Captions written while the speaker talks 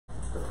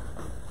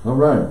All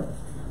right.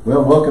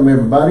 Well, welcome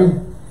everybody.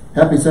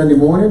 Happy Sunday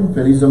morning.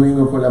 Feliz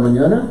Domingo por la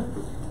mañana.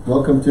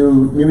 Welcome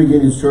to New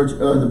Beginnings Church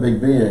of the Big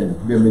Bend.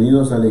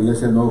 Bienvenidos a la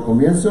Iglesia del Nuevo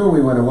Comienzo. We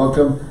want to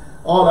welcome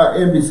all our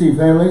NBC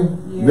family,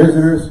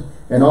 visitors,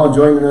 and all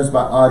joining us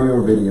by audio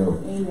or video.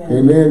 Amen.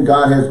 Amen.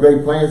 God has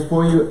great plans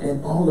for you,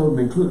 and all of them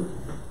include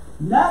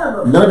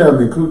none of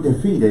them include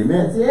defeat.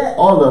 Amen. That's it.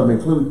 All of them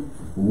include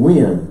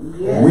win.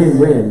 Yes.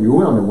 Win.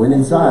 You're on the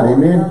winning side.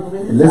 Amen.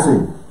 And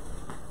listen,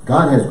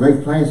 God has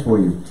great plans for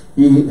you.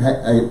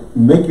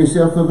 Make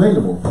yourself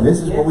available. This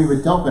is what we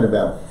were talking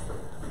about.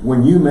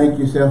 When you make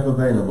yourself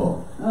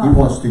available, He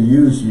wants to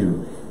use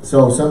you.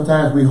 So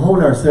sometimes we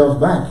hold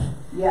ourselves back,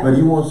 but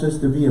He wants us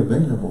to be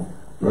available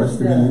for us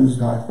to be used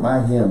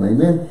by Him.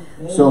 Amen.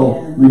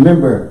 So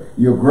remember,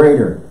 you're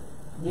greater.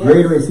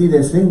 Greater is He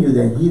that's in you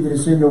than he that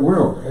is in the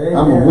world. Amen.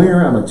 I'm a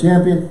winner, I'm a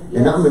champion,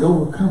 and I'm an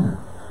overcomer.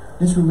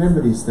 Let's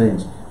remember these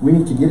things. We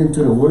need to get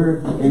into the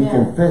Word and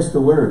confess the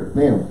Word.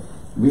 Man,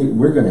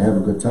 we're going to have a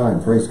good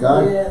time. Praise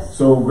God. Yes.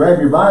 So grab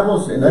your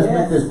Bibles and let's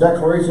make this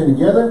declaration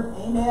together.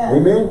 Amen.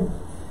 Amen.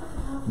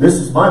 This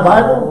is my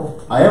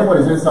Bible. I am what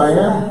it says I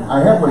am.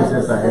 I have what it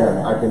says I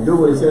have. I can do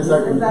what it says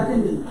I can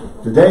do.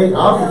 Today,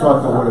 I'll be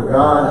taught the Word of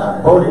God.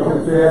 I boldly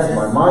confess.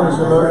 My mind is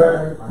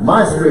alert.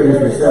 My spirit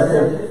is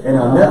receptive. And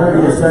I'll never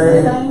be the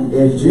same.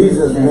 In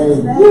Jesus'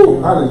 name.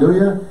 Woo,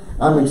 hallelujah.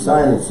 I'm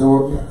excited.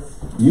 So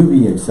you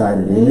be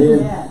excited.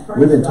 Amen.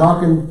 We've been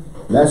talking.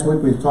 Last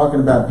week we were talking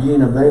about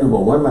being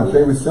available. One of my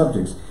favorite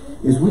subjects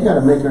is we got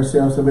to make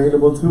ourselves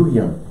available to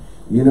Him.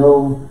 You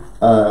know,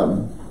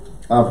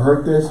 I've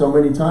heard this so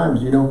many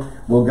times, you know,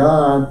 well,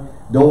 God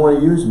don't want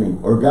to use me,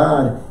 or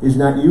God is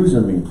not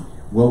using me.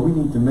 Well, we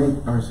need to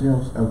make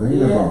ourselves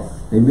available.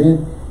 Yes.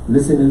 Amen.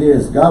 Listen to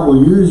this. God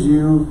will use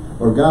you,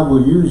 or God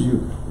will use you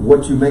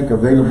what you make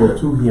available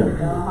to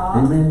Him.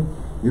 Amen.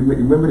 You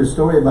remember the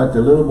story about the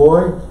little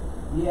boy?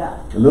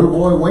 Yeah. The little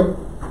boy went,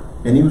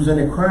 and he was in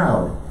a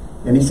crowd.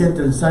 And He sent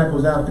the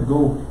disciples out to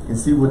go and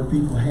see what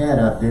people had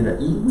out there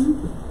to eat.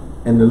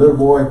 And the little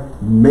boy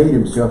made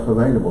himself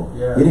available.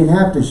 Yeah. He didn't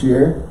have to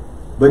share,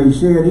 but he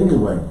shared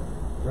anyway.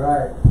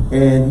 Right.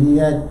 And he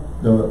had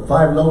the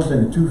 5 loaves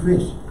and the 2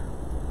 fish.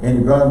 And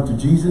he brought them to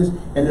Jesus.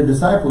 And the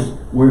disciples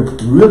were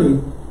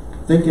really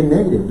thinking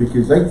negative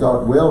because they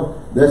thought,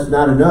 well, that's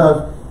not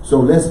enough,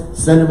 so let's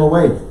send him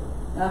away.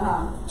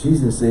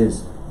 Jesus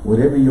says,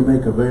 whatever you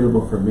make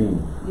available for me,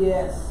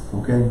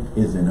 okay,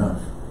 is enough.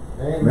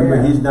 Amen. Remember,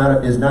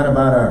 it's not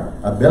about our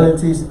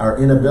abilities, our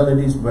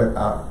inabilities, but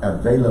our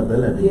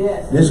availability.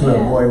 Yes. This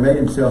little boy made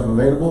himself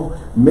available,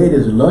 made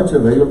his lunch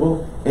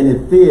available, and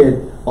it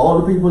fed all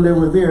the people that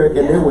were there, and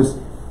there was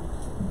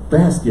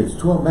baskets,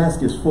 12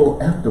 baskets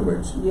full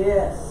afterwards.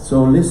 Yes.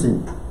 So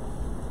listen,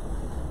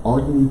 all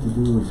you need to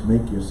do is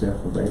make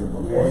yourself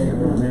available for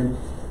Him. Amen.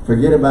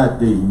 Forget about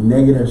the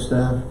negative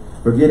stuff.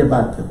 Forget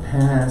about the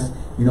past.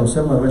 You know,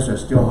 some of us are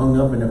still hung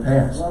up in the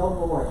past.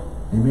 Oh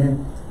boy.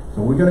 Amen. So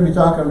we're going to be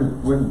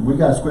talking, we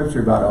got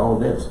scripture about all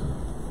this,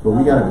 but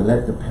we got to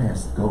let the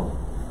past go.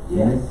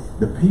 Yes.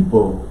 The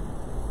people,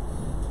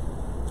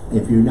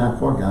 if you're not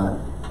for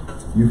God,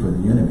 you're for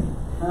the enemy.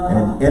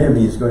 And the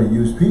enemy is going to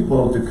use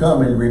people to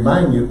come and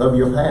remind you of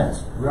your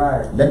past.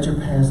 Right. Let your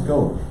past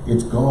go.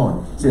 It's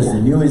gone. Since the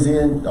new is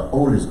in, the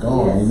old is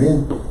gone. Yes.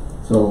 Amen.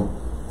 So,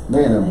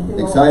 man, I'm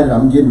excited.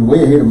 I'm getting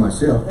way ahead of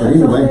myself. But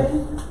anyway,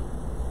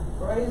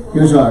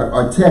 here's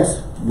our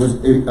text. Was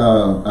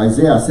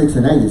Isaiah 6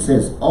 and 8. It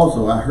says,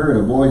 also I heard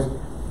a voice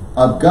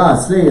of God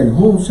saying,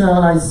 whom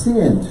shall I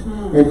send?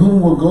 And whom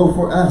will go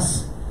for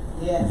us?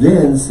 Yes.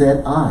 Then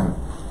said I,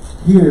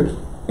 here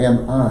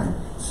am I,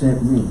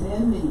 send me.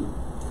 Send me.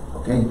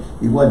 Okay,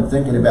 he wasn't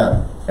thinking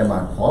about, am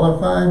I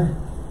qualified?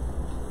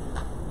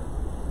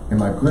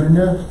 Am I good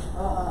enough?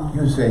 He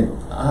was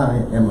saying, I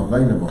am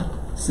available,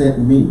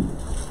 send me.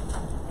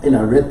 And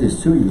I read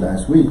this to you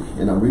last week,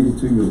 and I'll read it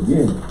to you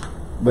again.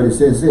 But it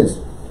says this,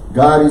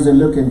 God isn't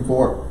looking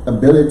for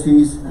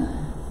abilities,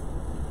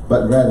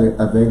 but rather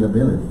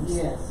availabilities.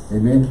 Yes.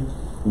 Amen.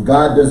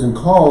 God doesn't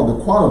call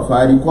the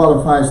qualified, He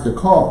qualifies the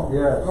call.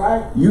 Yes.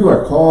 Right. You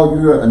are called,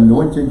 you are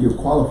anointed, you're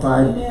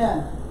qualified,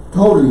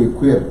 totally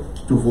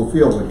equipped to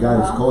fulfill what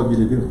God has called you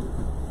to do.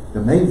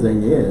 The main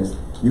thing is,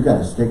 you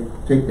got to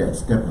take that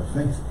step of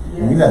faith.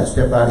 Yes. And you got to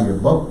step out of your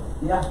boat.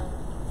 Yeah.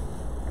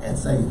 And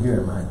say, here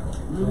am I,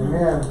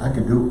 Lord. I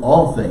can do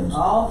all things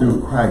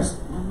through Christ.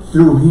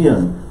 Through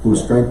Him who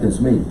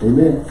strengthens me.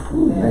 Amen.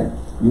 Ooh, man.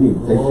 You need to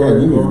take that.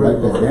 You need to write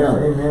that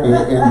down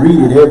and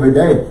read it every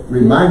day.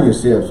 Remind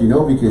yourselves, you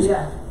know, because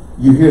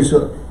you hear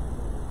so.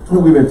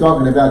 We've been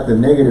talking about the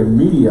negative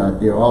media out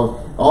there.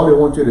 All they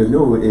want you to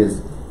do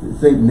is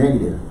think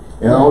negative,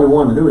 and all they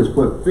want to do is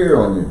put fear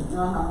on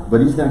you.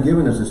 But He's not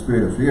giving us a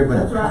spirit of fear,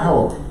 but of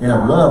power and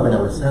of love and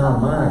of a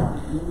sound mind.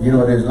 You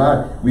know, there's a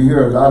lot. We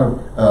hear a lot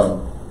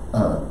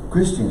of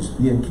Christians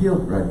being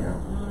killed right now.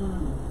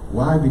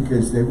 Why?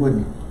 Because they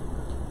wouldn't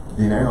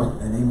denounce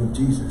the name of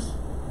Jesus.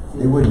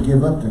 They wouldn't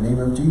give up the name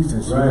of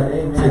Jesus. Right.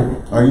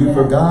 Say, are you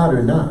for God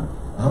or not?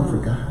 I'm for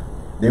God.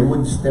 They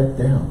wouldn't step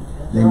down.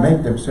 They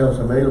make themselves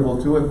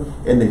available to him,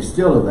 and they're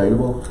still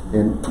available,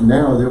 and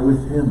now they're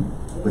with him.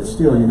 But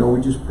still, you know,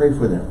 we just pray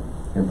for them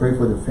and pray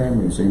for their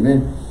families.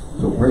 Amen.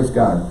 So praise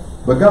God.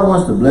 But God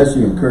wants to bless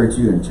you, encourage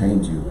you, and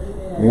change you.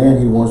 And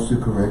he wants to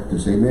correct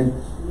us. Amen.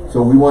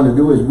 So what we want to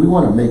do is we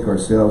want to make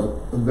ourselves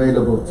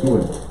available to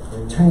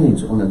him.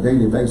 Change on a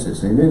daily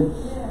basis. Amen.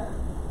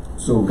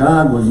 So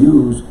God will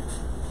use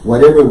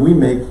whatever we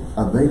make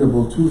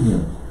available to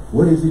him.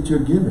 What is it you're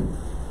giving?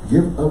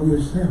 Give of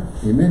yourself.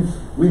 Amen.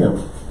 We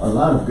have a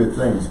lot of good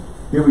things.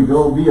 Here we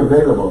go. Be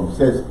available. It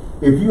says,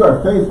 if you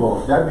are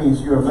faithful, that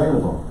means you're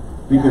available.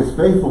 Because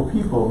faithful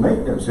people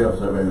make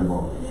themselves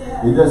available.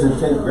 It doesn't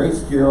take great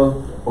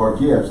skill or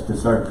gifts to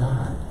serve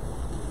God.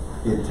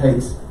 It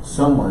takes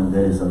someone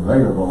that is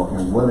available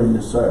and willing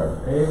to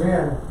serve.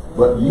 Amen.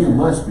 But you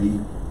must be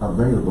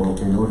available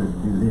in order to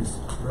do this.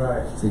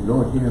 Right. Say,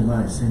 Lord, here am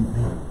I, send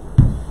me.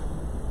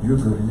 You're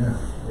good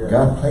enough. Yeah.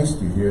 God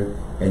placed you here,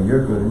 and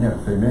you're good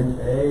enough. Amen?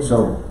 Amen.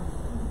 So,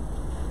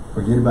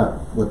 forget about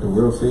what the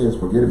world says.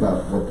 Forget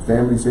about what the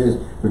family says.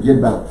 Forget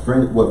about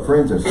what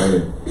friends are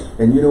saying.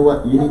 And you know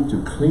what? You need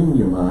to clean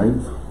your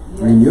mind,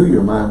 renew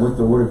your mind with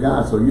the Word of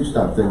God, so you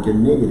stop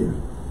thinking negative.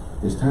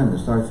 It's time to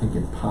start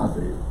thinking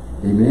positive.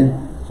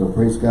 Amen? So,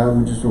 praise God.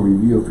 We're just going to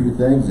review a few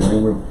things, and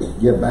then we'll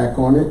get back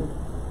on it.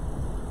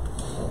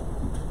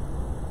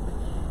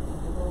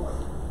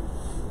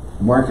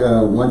 Mark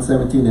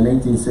 1:17 and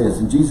 18 says,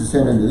 and Jesus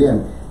said unto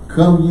them,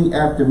 come ye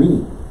after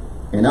me,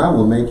 and I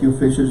will make you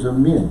fishers of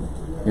men.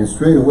 And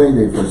straightway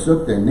they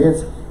forsook their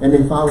nets, and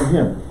they followed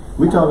him.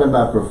 We're talking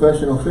about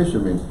professional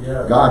fishermen.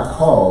 Yeah. God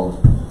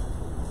called,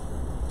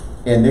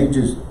 and they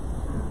just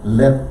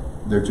left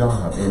their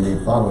job, and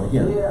they followed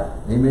him. Yeah.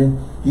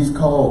 Amen. He's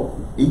called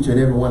each and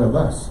every one of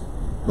us.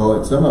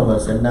 But some of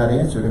us have not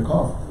answered the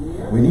call.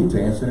 Yeah. We need to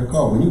answer the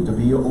call. We need to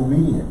be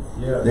obedient.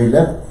 Yeah. They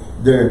left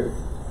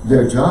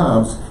their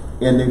jobs,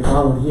 and they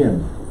followed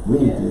him. We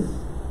need to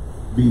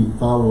be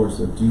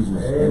followers of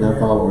Jesus. Amen. And not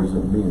followers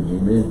of men.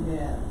 Amen.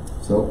 Yeah.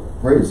 So,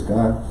 praise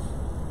God.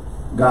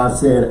 God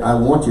said, I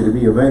want you to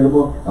be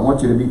available. I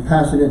want you to be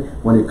passionate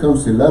when it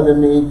comes to loving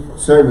me,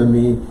 serving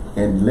me,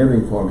 and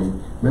living for me.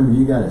 Remember,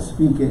 you got to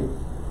speak it.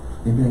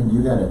 Amen.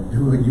 You got to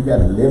do it. You got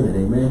to live it.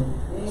 Amen.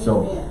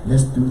 So,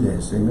 let's do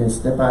this. Amen.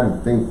 Step out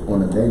in faith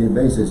on a daily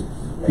basis.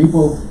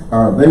 People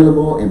are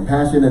available and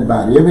passionate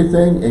about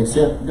everything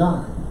except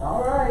God.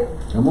 All right.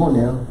 Come on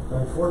now.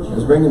 Unfortunately.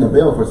 Let's ring in the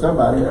bell for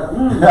somebody.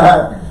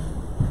 Yeah.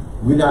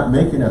 We're not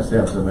making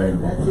ourselves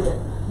available. That's it.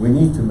 We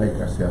need to make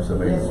ourselves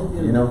available. Yes, we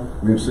do. You know,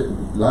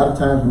 a lot of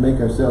times we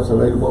make ourselves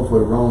available for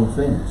the wrong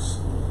things,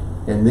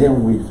 and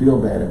then we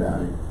feel bad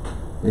about it.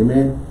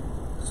 Amen.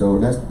 So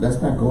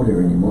let's not go there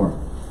anymore.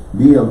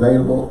 Be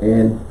available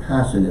and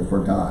passionate for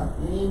God.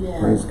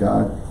 Amen. Praise Praise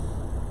God.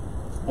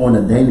 On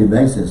a daily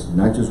basis,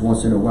 not just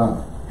once in a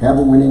while. Have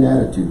a winning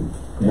attitude,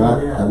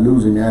 not a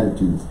losing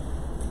attitude.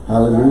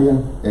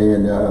 Hallelujah.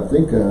 And I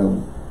think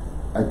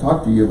I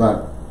talked to you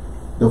about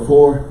the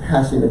four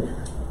passionate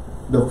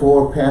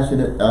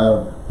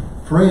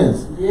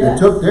friends that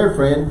took their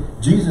friend.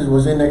 Jesus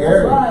was in the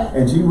area,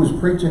 and she was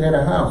preaching in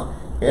a house,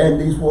 and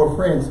these four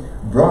friends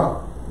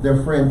brought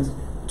their friends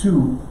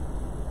to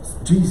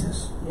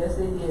Jesus. Yes,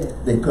 they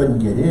did. They couldn't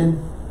get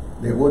in.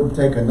 They wouldn't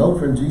take a note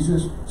from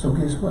Jesus. So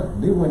guess what?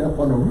 They went up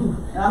on the roof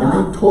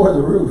and they tore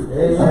the roof.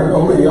 I don't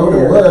know who the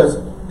owner was,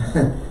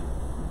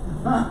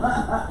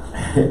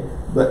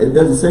 but it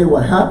doesn't say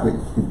what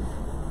happened.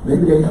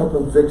 Maybe they helped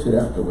them fix it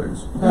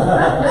afterwards.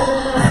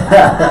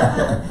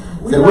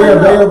 So we're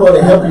available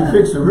to help you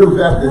fix the roof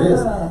after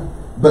this.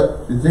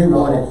 But they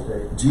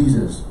wanted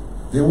Jesus.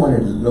 They wanted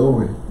to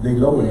lower. They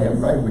lowered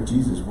him right where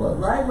Jesus was.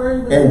 Right where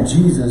he was. And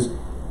Jesus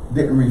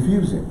didn't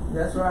refuse him.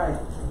 That's right.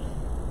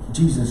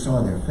 Jesus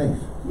saw their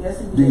faith. Yes,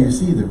 he did. Do you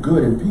see the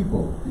good in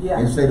people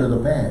instead of the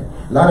bad?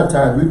 A lot of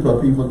times we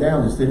put people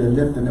down instead of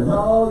lifting them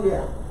up. Oh,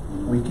 yeah.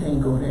 We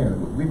can't go there.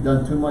 We've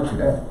done too much of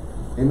that.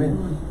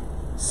 Amen.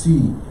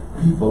 See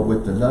people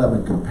with the love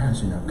and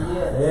compassion of God.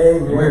 Yes.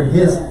 Amen. We're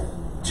his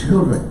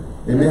children.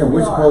 Amen. Yes,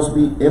 We're supposed to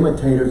be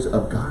imitators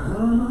of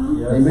God.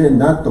 Yes. Amen.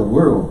 Not the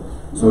world.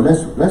 So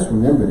let's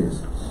remember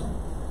this.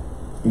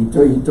 He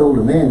told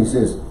the man, he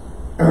says,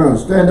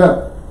 stand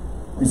up.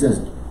 He says,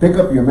 pick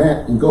up your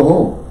mat and go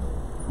home.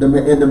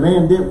 And the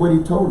man did what he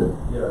told him.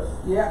 Yes.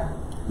 Yeah.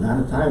 A lot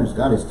of times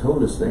God has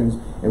told us things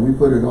and we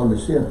put it on the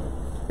shelf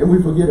and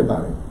we forget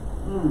about it.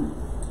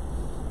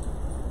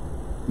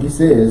 He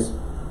says,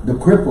 the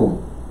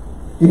cripple,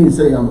 he didn't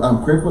say,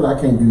 I'm crippled, I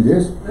can't do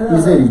this.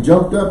 He said he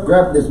jumped up,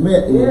 grabbed his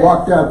mat, and he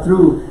walked out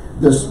through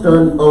the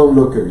stunned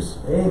onlookers.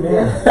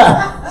 Amen.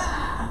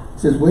 He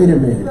says, wait a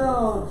minute,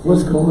 No,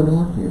 what's going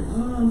on here?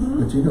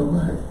 But you know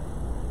what?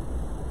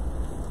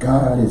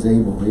 God is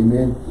able,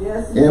 amen?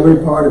 Yes, Every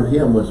part of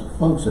him was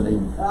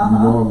functioning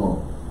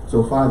normal.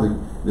 So Father,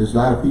 there's a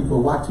lot of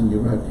people watching you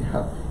right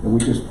now, and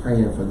we're just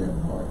praying for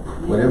them, Lord.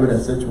 Whatever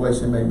that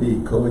situation may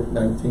be,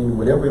 COVID-19,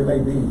 whatever it may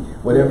be,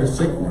 whatever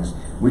sickness,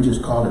 we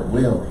just call it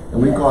well.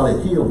 And we call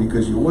it heal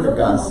because your word of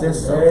God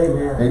says so.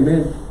 Amen.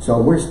 Amen.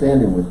 So we're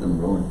standing with them,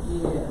 Lord.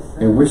 Yes.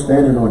 And we're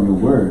standing on your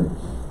word.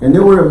 And they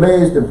were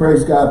amazed and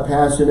praised God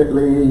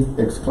passionately,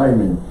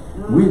 exclaiming,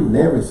 we've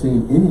never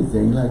seen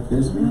anything like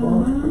this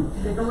before.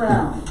 Stick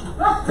around.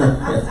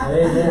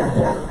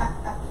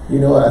 You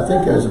know, I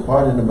think there's a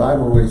part in the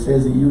Bible where it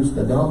says he used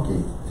a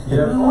donkey.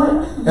 Yep.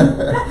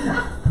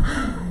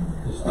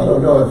 I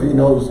don't know if he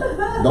knows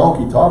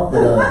donkey talk,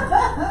 but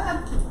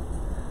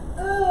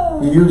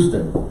he used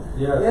them.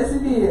 Yes, he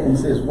did. He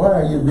says, why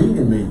are you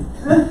beating me?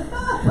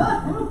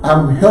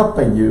 I'm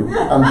helping you.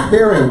 I'm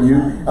carrying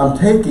you. I'm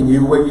taking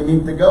you where you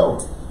need to go.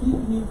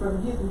 Keeping you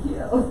from getting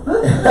killed.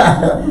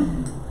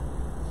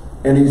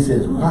 And he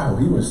says, wow,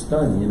 he was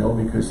stunned, you know,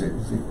 because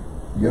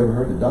you ever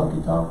heard a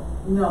donkey talk?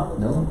 No.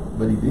 No,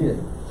 but he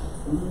did.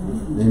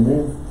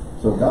 Amen.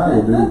 So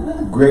God will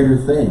do greater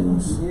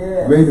things.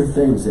 Yes. Greater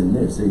things than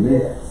this.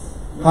 Amen. Yes.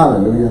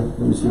 Hallelujah. Let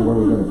me see where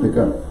we're going to pick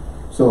up.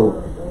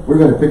 So we're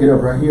going to pick it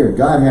up right here.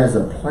 God has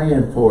a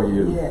plan for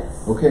you.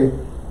 Yes. Okay?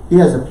 He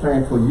has a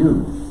plan for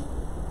you.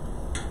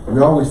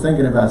 We're always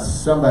thinking about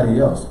somebody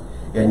else.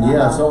 And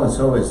yeah,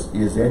 so-and-so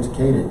is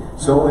educated.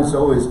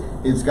 So-and-so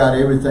it's got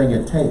everything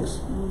it takes.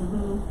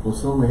 Well,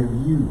 so have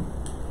you.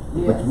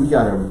 Yes. But we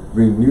got to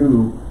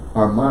renew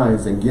our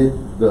minds and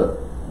get the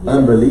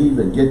unbelief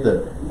and get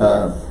the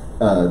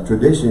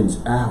traditions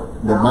out,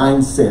 the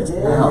mindsets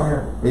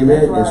out.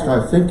 Amen. Right. And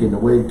start thinking the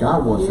way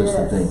God wants us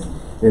to think.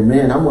 And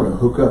man, I'm going to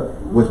hook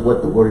up with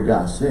what the Word of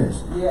God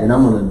says. And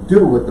I'm going to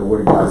do what the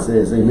Word of God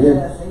says. Amen.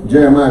 Yes.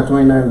 Jeremiah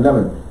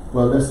 29:11.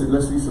 Well, let's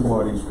see some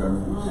more of these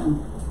scriptures.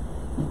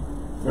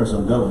 There's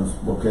some good ones.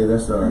 Okay,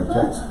 that's our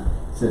text.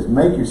 It says,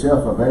 make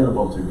yourself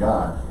available to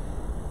God.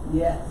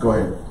 Yes. Go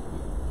ahead.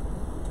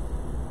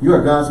 You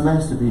are God's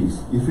masterpiece.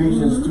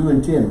 Ephesians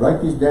 2:10.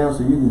 Write these down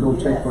so you can go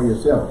check for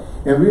yourself.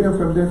 And read them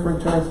from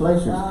different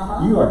translations.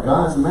 You are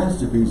God's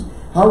masterpiece.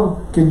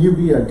 How can you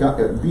be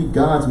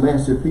God's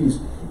masterpiece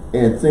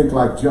and think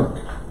like junk?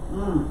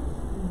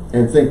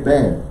 And think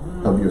bad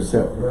of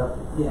yourself?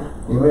 Yeah.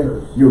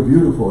 Amen. You're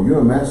beautiful. You're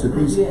a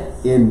masterpiece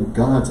in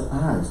God's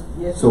eyes.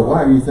 Yes, so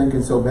why are you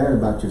thinking so bad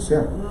about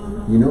yourself?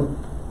 You know?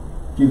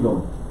 Keep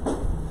going.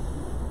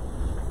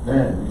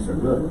 Man, these are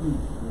good.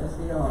 Yes,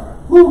 they are.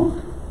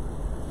 Woo!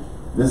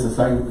 This is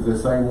the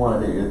same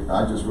one.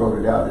 I just wrote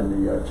it out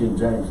in the King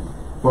James.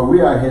 For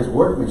we are his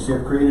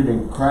workmanship created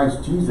in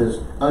Christ Jesus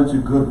unto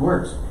good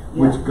works,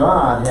 which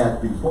God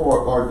hath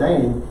before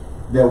ordained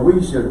that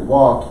we should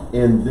walk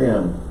in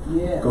them.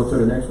 Yes. Go to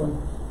the next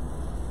one.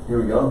 Here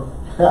we go.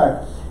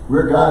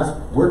 We're God's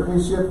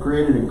workmanship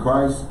created in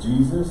Christ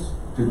Jesus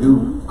to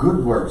do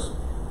good works,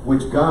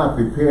 which God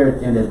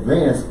prepared in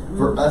advance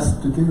for us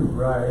to do.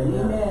 Right.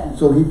 Amen.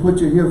 So he put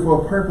you here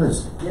for a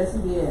purpose. Yes,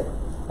 he did.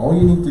 All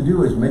you need to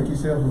do is make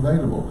yourself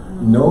available.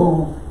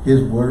 Know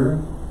his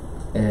word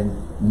and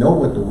know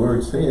what the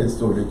word says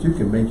so that you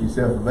can make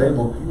yourself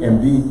available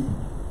and be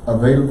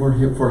available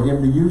for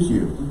him to use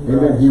you.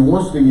 Amen. He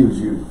wants to use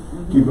you.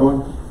 Keep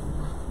going.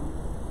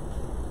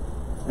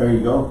 There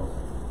you go.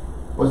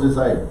 What's it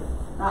say?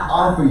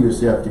 Offer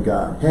yourself to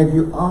God. Have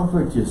you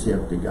offered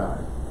yourself to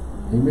God?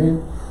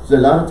 Amen. So a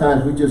lot of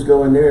times we just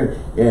go in there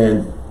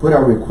and put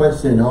our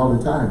requests in all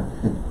the time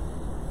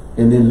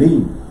and then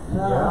leave.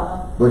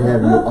 But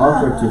have you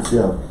offered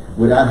yourself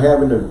without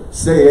having to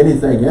say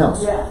anything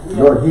else?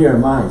 Lord, here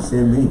am I,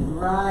 send me.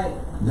 Right.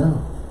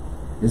 No.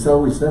 It's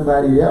always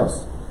somebody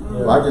else.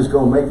 Well, I just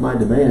go make my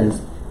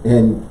demands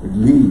and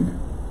leave.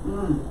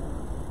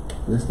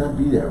 Let's not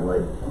be that way.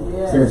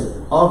 It says,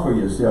 offer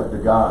yourself to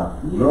God.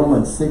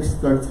 Romans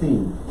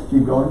 6:13.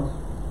 Keep going.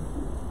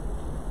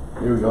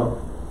 Here we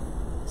go.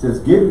 It says,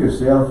 give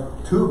yourself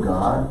to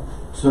God.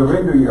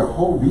 Surrender your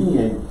whole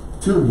being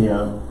to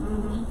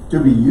him to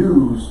be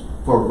used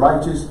for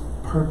righteous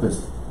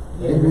purpose.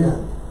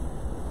 Amen.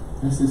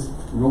 This is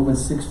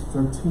Romans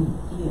 6:13.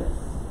 Yes.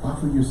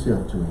 Offer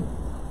yourself to him.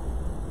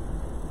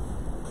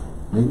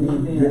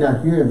 Maybe you're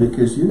not here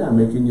because you're not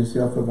making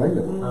yourself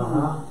available.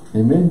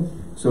 Amen.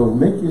 So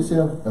make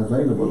yourself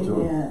available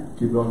to him.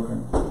 Keep going,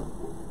 Colonel.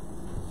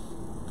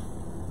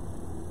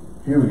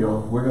 Here we go.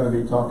 We're going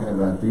to be talking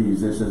about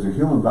these. This says the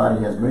human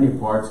body has many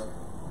parts,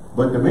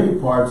 but the many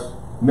parts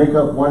make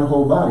up one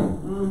whole body.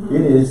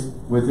 It is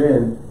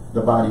within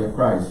the body of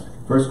Christ.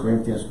 1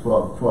 Corinthians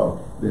 12:12,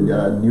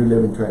 the New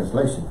Living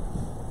Translation.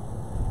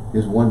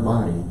 Is one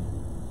body,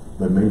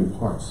 but many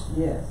parts.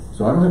 Yes.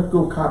 So I don't have to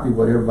go copy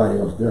what everybody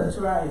else does. That's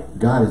right.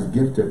 God has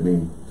gifted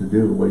me to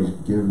do what he's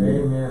given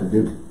me to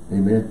do.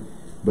 Amen.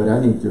 But I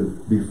need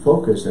to be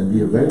focused and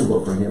be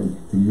available for him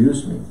to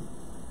use me.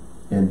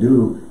 And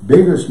do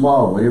big or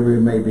small, whatever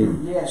it may be.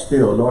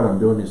 Still, Lord, I'm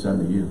doing this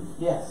unto you.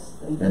 Yes.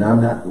 And I'm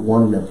not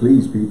wanting to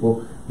please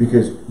people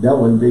because that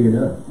wasn't big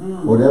enough.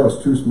 Or that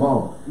was too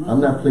small.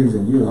 I'm not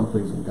pleasing you, I'm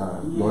pleasing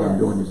God. Lord, I'm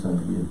doing this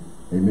unto you.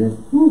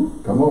 Amen.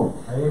 Woo, come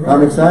on. Amen.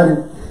 I'm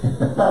excited.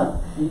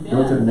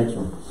 Go to the next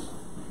one.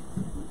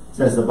 It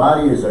says the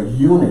body is a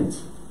unit.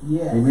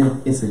 Yes.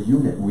 Amen. It's a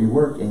unit. We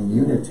work in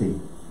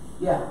unity.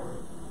 Yeah.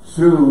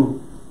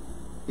 Through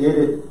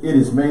it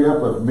is made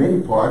up of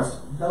many parts.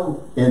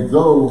 And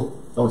though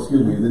all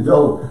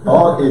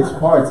its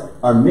parts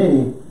are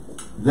many,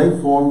 they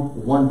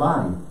form one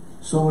body.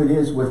 so it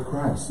is with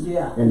Christ.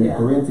 Yeah. And in Yeah.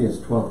 Corinthians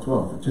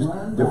 12:12, just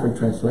One different body.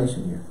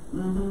 translation here.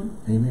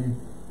 Mm-hmm. Amen.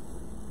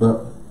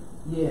 But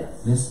Yes.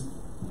 let's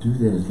do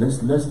this.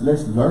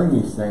 Let's learn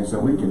these things so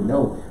we can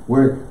know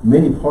we're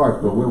many parts,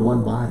 but we're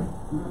one body.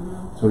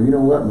 Mm-hmm. So you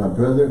know what, my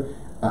brother,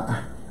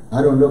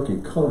 I don't look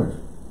at color.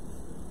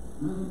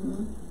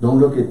 Mm-hmm. Don't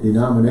look at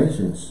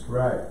denominations.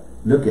 Right.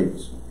 Look at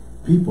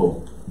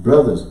people,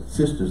 brothers,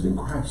 sisters in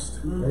Christ.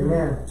 Mm-hmm.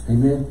 Amen.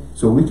 Amen.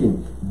 So we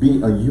can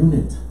be a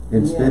unit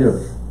instead Yes.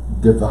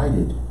 of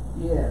divided.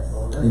 Yes.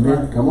 Oh, that's Amen.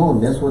 right. Come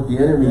on, that's what the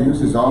enemy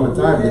uses all the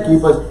time, Yes. to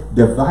keep us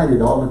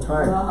divided all the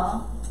time, Uh-huh.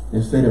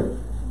 instead of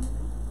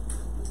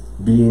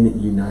being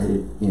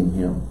united in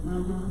Him.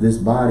 Mm-hmm. This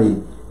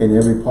body and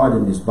every part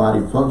in this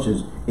body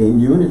functions in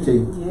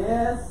unity.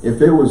 Yes.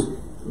 If it was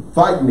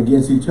fighting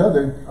against each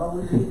other, Oh,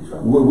 we'd be in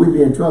trouble. we'd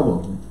be in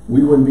trouble.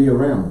 We wouldn't be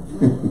around.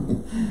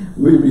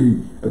 We'd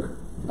be,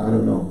 I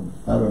don't know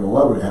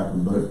what would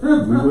happen, but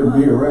we wouldn't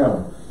be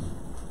around.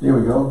 Here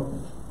we go.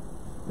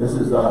 This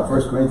is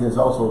 1 Corinthians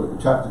also,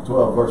 chapter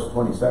 12, verse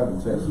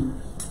 27 says,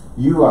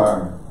 you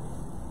are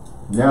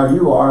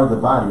the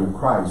body of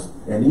Christ,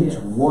 and each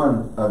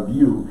one of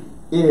you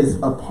is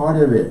a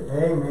part of it.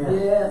 Amen.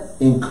 Yes.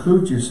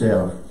 Include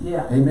yourself.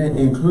 Yeah. Amen.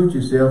 Include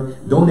yourself.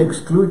 Don't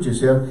exclude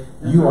yourself.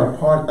 You are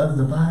part of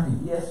the body.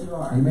 Yes, you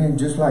are. Amen.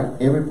 Just like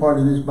every part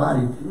of this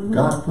body,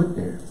 God put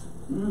there.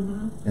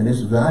 Mm-hmm. And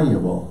it's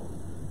valuable.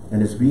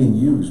 And it's being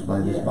used by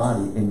this Yes.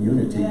 body in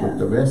unity Amen. with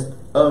the rest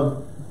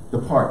of the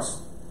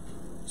parts.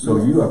 So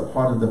Yes. you are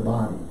part of the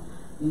body.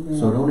 Amen.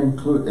 So don't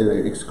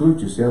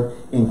exclude yourself.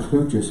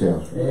 Include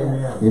yourself.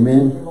 Amen. Amen.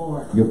 Thank you,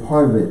 Lord. You're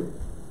part of it.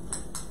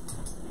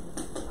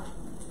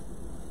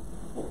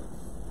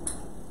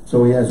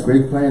 So He has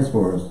great plans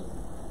for us.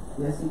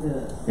 Yes, He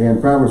does.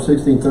 And Proverbs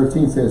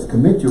 16:13 says,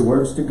 commit your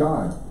works to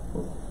God,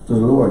 to the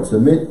Lord.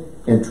 Submit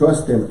and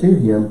trust them to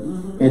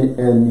Him,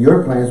 and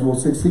your plans will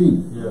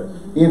succeed Yes.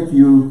 if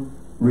you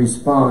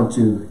respond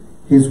to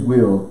His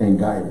will and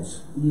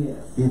guidance. Yes.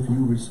 If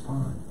you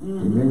respond.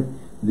 Amen.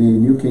 The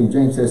New King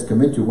James says,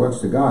 commit your works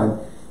to God,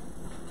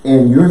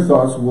 and your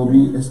thoughts will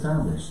be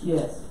established.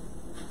 Yes.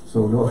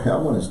 So Lord, I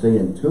want to stay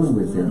in tune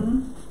with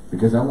Him,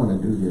 because I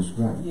want to do this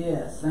right.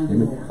 Yes. Thank you,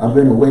 Amen. Lord. I've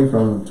been away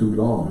from Him too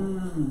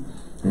long.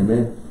 Mm.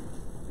 Amen.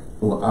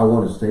 Well, I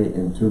want to stay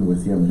in tune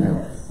with Him now.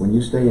 Yes. When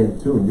you stay in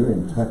tune, you're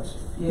in touch.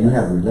 You Yes.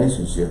 have a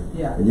relationship.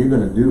 Yeah. And you're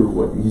going to do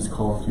what He's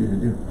called you to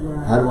do.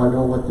 Right. How do I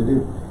know what to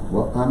do?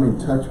 Well, I'm in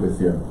touch with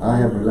Him. I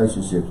have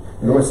relationships.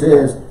 The Lord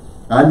says,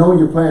 I know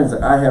your plans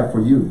that I have for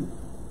you.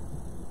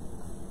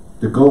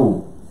 To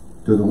go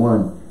to the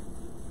one,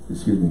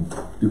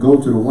 to go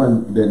to the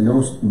one that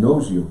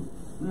knows you.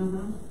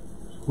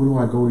 Who do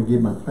I go to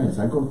get my plans?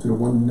 I go to the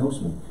one who knows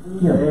me.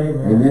 Him.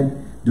 Amen.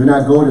 Amen. Do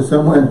not go to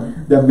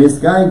someone that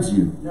misguides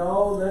you.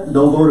 No, that's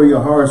Don't go to your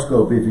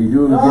horoscope. If you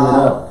do, give it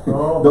up.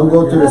 Oh, Don't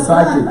go to the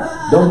psychic.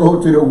 Don't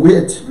go to the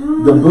witch,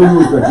 the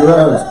booze, the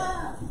drugs.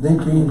 They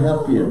can't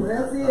help you.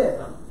 That's it.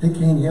 They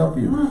can't help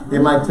you. They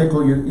might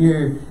tickle your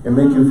ear and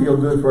make you feel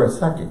good for a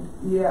second.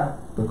 Yeah.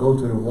 But go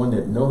to the one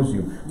that knows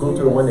you. Go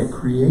to the one that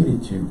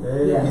created you.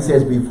 Amen. He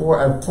says, before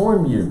I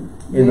formed you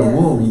in the Yes.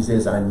 womb, He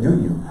says, I knew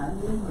you. I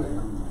knew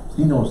you.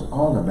 He knows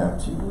all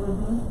about you.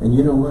 And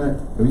you know what?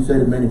 We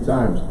said it many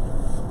times,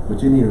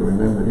 but you need to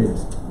remember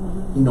this.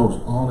 He knows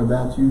all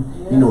about you.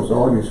 He Yes. knows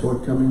all your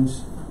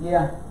shortcomings.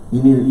 Yeah. He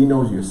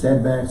knows your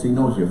setbacks. He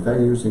knows your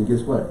failures. And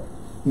guess what?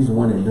 He's the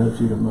one that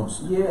loves you the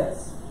most.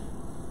 Yes.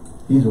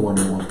 He's the one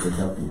that wants to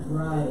help you.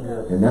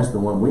 Right. And that's the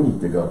one we need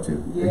to go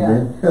to. Yeah.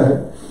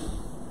 Amen.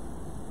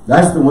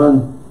 That's the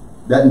one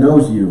that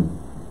knows you.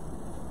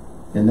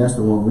 And that's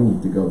the one we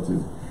need to go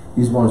to.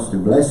 He wants to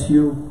bless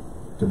you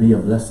to be a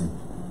blessing.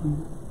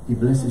 He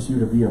blesses you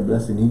to be a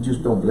blessing. He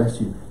just don't bless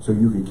you so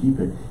you can keep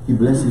it. He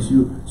blesses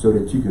you so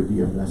that you can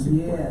be a blessing.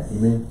 Yes. For it.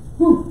 Amen.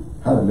 Woo.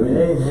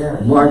 Hallelujah.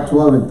 Amen. Mark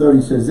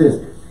 12:30 says this,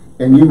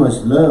 and you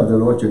must love the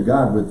Lord your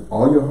God with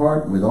all your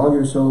heart, with all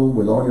your soul,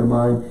 with all your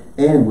mind,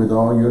 and with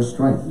all your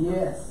strength.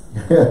 Yes.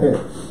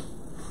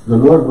 The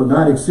Lord will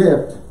not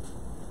accept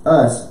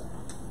us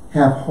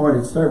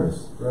half-hearted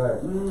service. Right.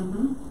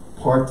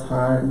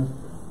 Part-time.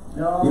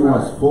 All He right.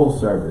 wants full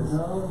service.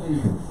 Oh,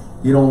 Jesus.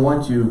 He don't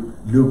want you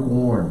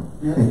lukewarm.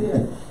 That's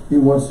it. He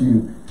wants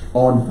you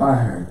on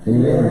fire.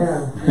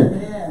 Amen.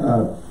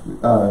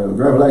 Amen.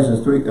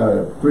 Revelations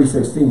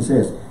 3:16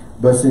 says,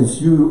 but since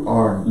you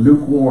are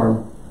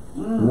lukewarm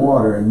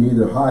water and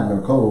neither hot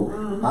nor cold,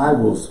 I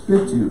will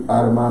spit you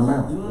out of my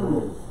mouth.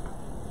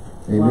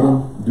 Amen.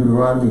 Wow.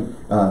 Deuteronomy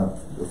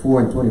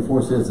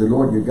 4:24 says, the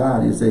Lord your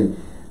God is a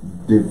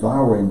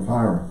devouring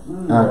fire,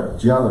 a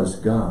jealous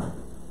God.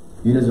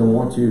 He doesn't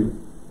want you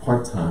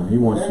part-time. He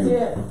wants That's you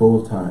it.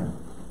 full-time.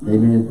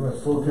 Amen.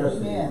 Full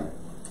testament. Amen.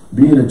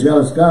 Being a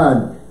jealous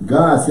God,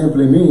 God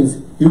simply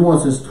means He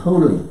wants us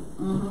totally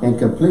and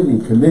completely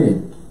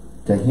committed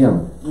to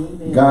Him.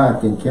 Amen.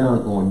 God can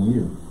count on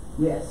you.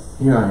 Yes.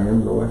 Here I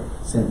am, Lord.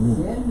 Send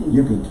me. Send me.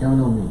 You can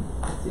count on me.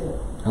 That's it.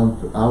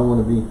 I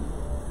want to be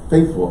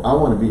faithful. I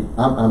want to be,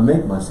 I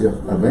make myself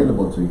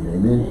available to you.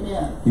 Amen.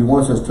 Amen. He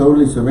wants us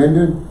totally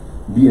surrendered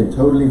being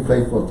totally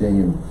faithful to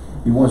Him.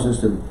 He wants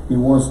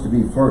to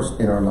be first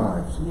in our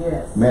lives.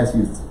 Yes.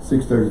 Matthew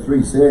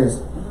 6:33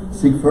 says,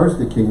 seek first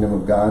the kingdom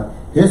of God,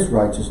 His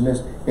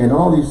righteousness, and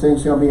all these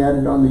things shall be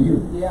added unto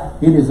you. Yeah.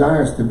 He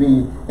desires to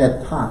be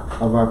at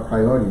top of our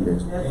priority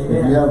list.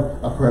 If you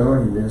have a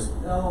priority list,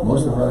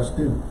 most of us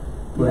do.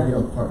 Put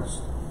Him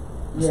first.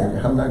 Say,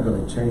 I'm not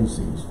going to change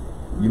these.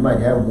 You might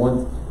have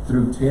 1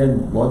 through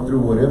 10, 1 through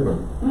whatever,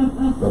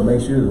 but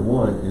make sure the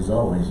 1 is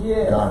always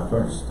God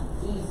first.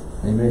 Jesus.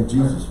 Amen.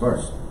 Jesus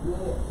first.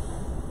 Yes.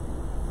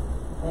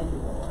 Thank you,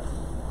 Lord.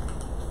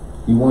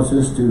 He wants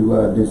us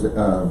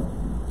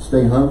to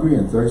stay hungry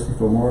and thirsty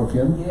for more of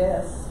Him.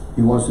 Yes.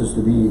 He wants us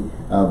to be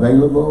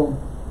available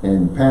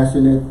and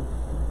passionate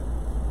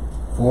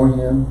for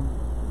Him.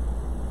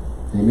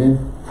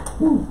 Amen.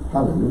 Woo,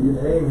 hallelujah.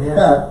 Amen.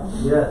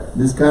 Yes.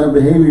 This kind of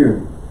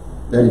behavior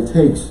that it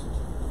takes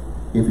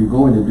if you're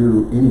going to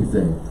do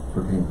anything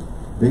for Him,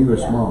 big or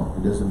small,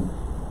 it doesn't.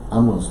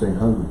 I'm going to stay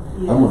hungry.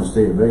 I'm going to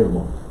stay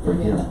available for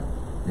Him.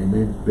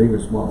 Amen. Big or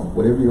small,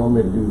 whatever you want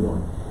me to do,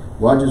 Lord.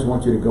 Well, I just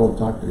want you to go and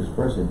talk to this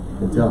person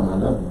and tell them I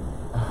love you.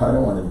 I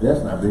don't want to.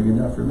 That's not big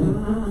enough for me.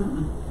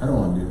 I don't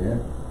want to do that.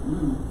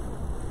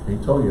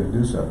 He told you to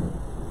do something,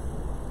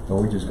 so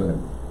we're just going to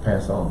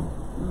pass on.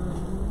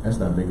 That's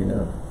not big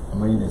enough. I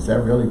mean, is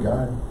that really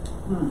God?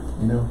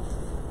 You know,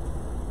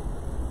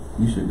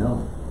 you should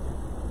know.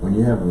 When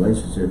you have a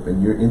relationship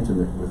and you're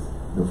intimate with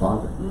the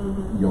Father,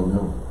 you'll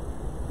know.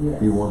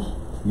 Yes. He wants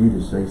you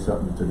to say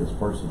something to this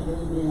person.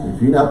 Amen.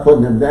 If you're not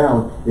putting them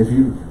down, if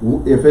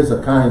it's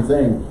a kind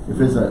thing, if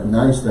it's a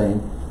nice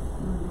thing,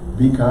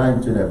 be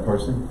kind to that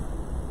person.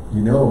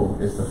 You know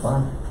it's the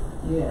Father.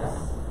 Yes.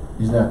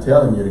 He's not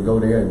telling you to go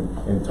there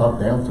and talk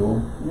down to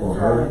him or That's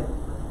hurt right. him,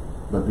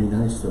 but be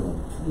nice to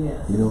them.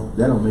 Yes. You know,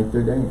 that'll make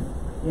their day.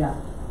 Yeah.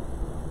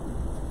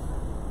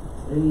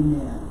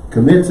 Amen.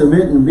 Commit,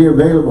 submit, and be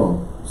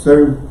available.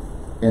 Serve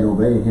and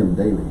obey Him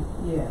daily.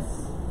 Yes.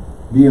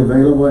 Be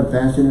available and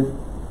passionate.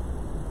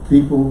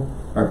 People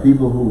are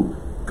people who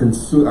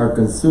are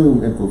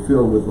consumed and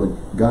fulfilled with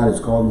what God has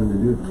called them to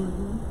do.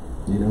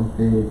 You know,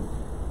 hey,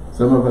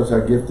 some of us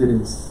are gifted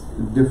in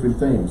different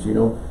things. You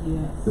know,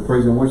 the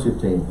praise and worship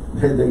team,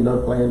 they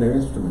love playing their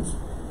instruments.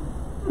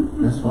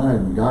 That's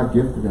fine. God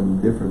gifted them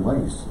in different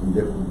ways, and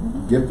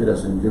gifted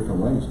us in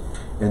different ways,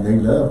 and they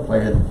love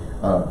playing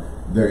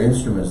their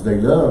instruments. They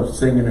love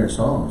singing their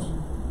songs.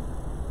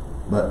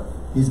 But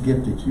He's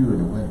gifted you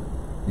in a way,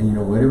 and you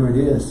know, whatever it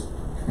is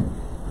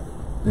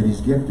that He's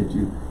gifted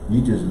you,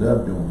 you just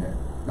love doing that.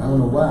 I don't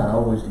know why. I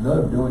always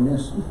love doing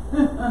this.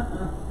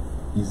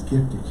 He's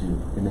gifted you,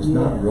 and it's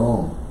not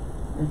wrong.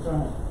 That's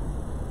right.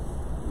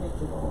 Thank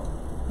you, Lord.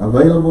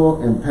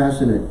 Available and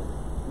passionate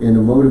in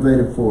a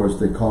motivated force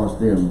that caused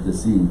them to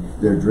see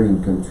their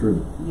dream come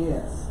true.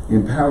 Yes.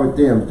 Empowered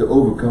them to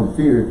overcome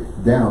fear,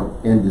 doubt,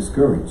 and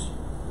discourage.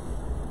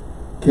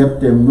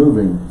 Kept them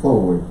moving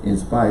forward in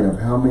spite of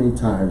how many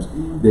times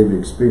they've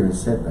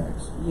experienced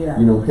setbacks. Yeah.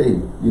 You know, hey,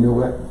 you know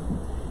what?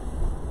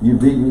 You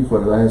beat me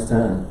for the last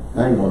time.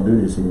 I ain't gonna do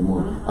this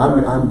anymore.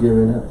 I'm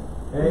giving up.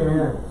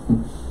 Amen.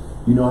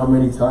 You know how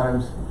many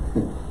times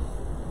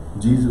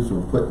Jesus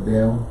was put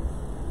down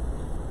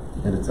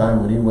at a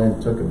time when He went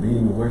and took a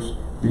beating, the worst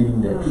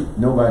beating that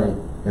nobody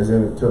has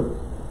ever took.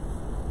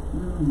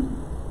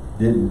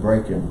 Didn't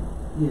break Him.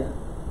 Yeah.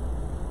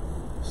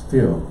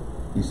 Still,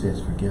 He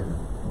says, forgive Him.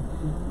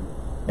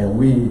 And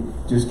we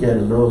just get a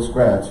little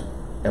scratch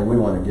and we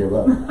want to give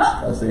up.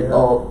 I say,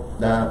 oh,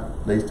 nah,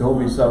 they told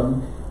me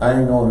something. I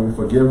ain't going to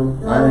forgive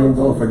them. I ain't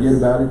going to forget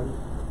about it.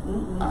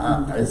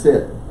 That's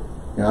it.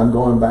 And I'm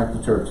going back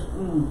to church.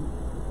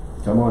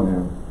 Come on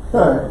now.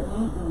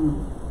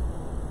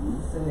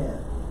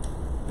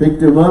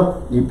 Picked him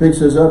up. He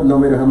picks us up no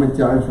matter how many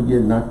times we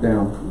get knocked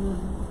down.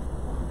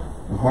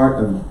 The heart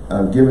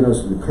of giving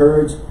us the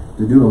courage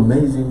to do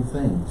amazing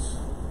things.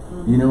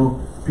 You know,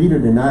 Peter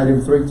denied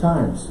Him 3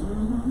 times.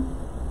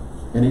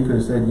 And he could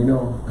have said, you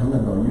know, I'm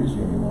not going to use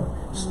you anymore.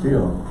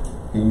 Still,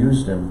 He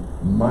used him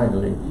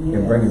mightily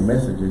in bringing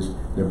messages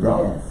that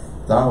brought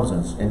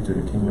thousands into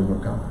the kingdom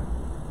of God.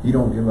 He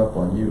don't give up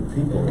on you.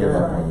 People give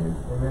up on you.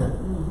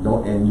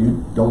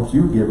 Don't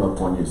you give up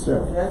on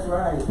yourself. That's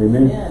right.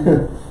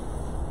 Amen.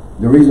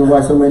 The reason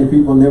why so many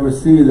people never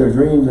see their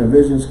dreams and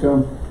visions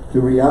come to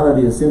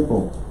reality is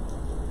simple.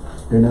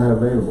 They're not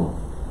available.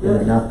 And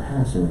they're not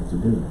passionate to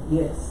do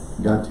it. Yes.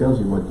 God tells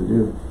you what to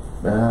do.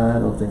 But I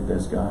don't think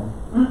that's God.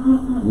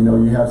 You know,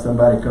 you have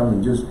somebody come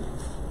and just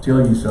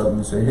tell you something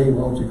and say, hey,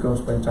 why don't you come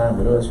spend time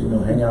with us, you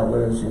know, hang out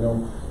with us, you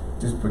know,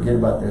 just forget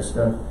about that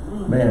stuff.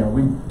 Man,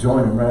 we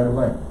join them right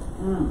away.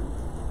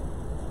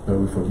 But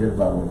we forget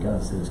about what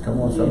God says.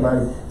 Come on,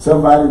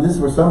 somebody, this is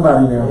for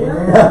somebody now.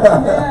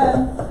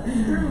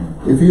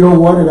 If you don't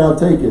want it, I'll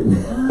take it.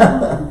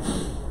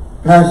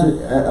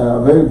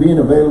 Being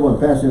available and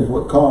passionate is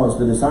what caused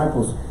the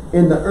disciples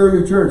in the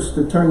early church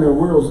to turn their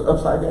worlds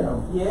upside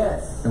down.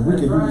 Yes. And we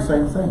can do the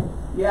same thing.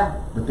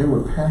 Yeah. But they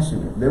were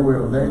passionate. They were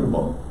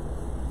available.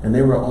 And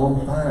they were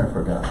on fire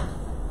for God.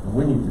 And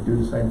we need to do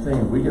the same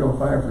thing. We get on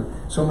fire for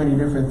so many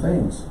different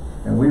things.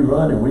 And we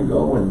run and we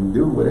go and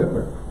do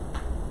whatever.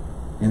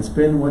 And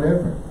spend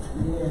whatever.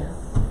 Yes.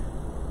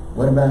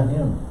 What about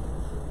him?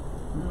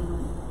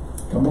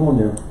 Come on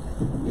now.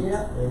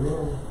 Yeah.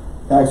 Amen.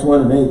 Acts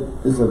 1 and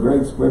 8. This is a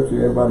great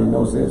scripture. Everybody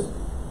knows this.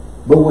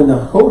 But when the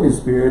Holy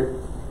Spirit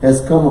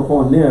has come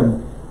upon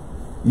them,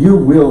 you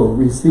will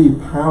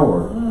receive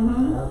power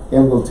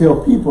and will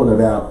tell people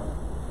about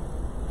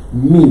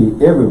me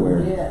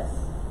everywhere. Yes.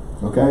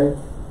 Okay?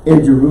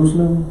 In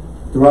Jerusalem,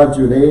 throughout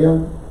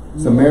Judea,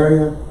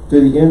 Samaria, to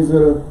the ends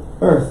of the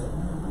earth.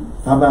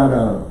 How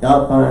about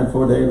Alpine,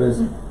 Fort Davis,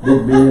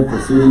 Big Bend,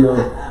 Presidio,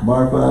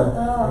 Marfa?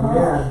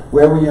 Amen.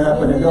 Wherever you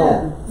happen to go.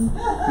 Amen.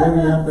 Wherever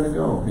you happen to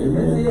go.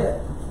 Amen. That's it.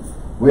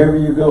 Wherever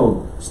you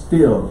go,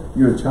 still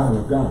you're a child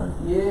of God.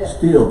 Yes.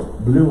 Still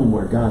bloom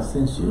where God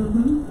sends you.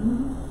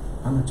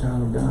 I'm a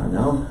child of God.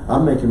 Now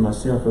I'm making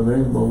myself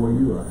available where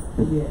you are.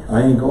 Yes.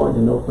 I ain't going to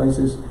no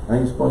places I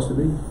ain't supposed to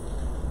be.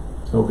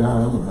 So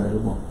God, I'm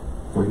available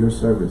for your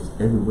service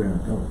everywhere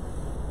I go.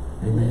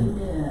 Amen.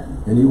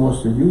 Amen. And he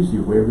wants to use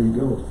you wherever you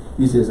go.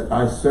 He says,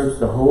 I searched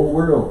the whole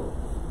world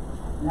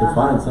to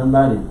find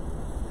somebody.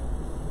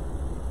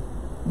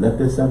 Let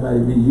this somebody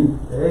be you.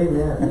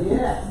 Amen.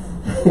 Yes.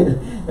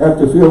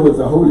 After filled with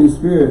the Holy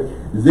Spirit,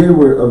 they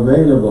were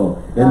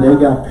available and they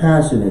got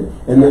passionate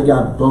and they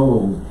got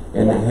bold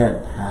and they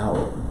had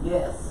power.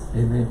 Yes.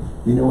 Amen.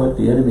 You know what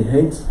the enemy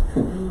hates?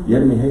 The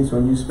enemy hates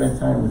when you spend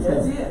time with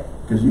That's him. it.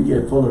 Because you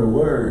get full of the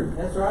word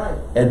That's right.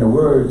 and the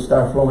word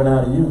start flowing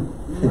out of you.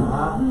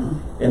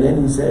 And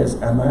then he says,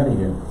 I'm out of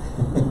here.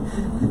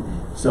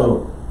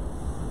 So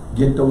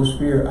get those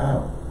fear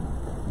out.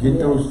 Get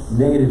those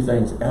negative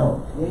things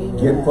out. Amen.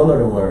 Get full of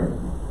the word.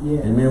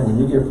 Yes. Amen. When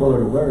you get full of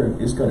the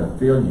word, it's going to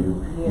fill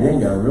you. Yes. You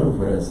ain't got room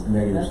for this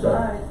negative That's stuff.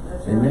 right.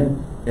 That's Amen.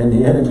 right. And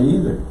the enemy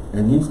either.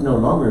 And he's no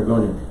longer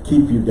going to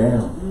keep you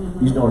down.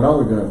 He's no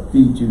longer going to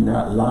feed you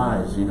not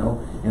lies, you know,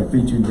 and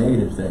feed you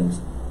negative things.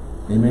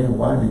 Amen.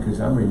 Why?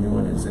 Because I'm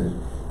renewing it. Says,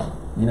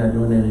 you're not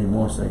doing that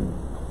anymore, Satan.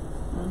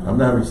 I'm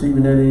not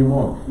receiving that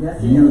anymore.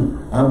 That's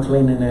I'm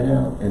cleaning that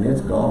out and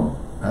it's gone.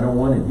 I don't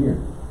want it here.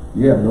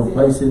 You have no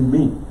place in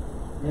me.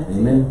 That's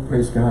Amen. it.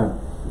 Praise God.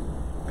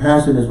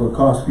 Passion is what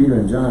caused Peter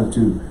and John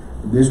to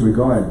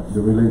disregard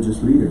the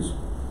religious leaders.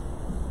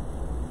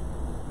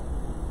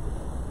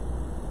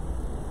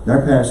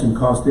 Their passion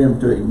caused them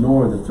to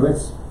ignore the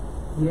threats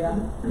Yeah.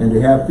 and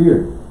to have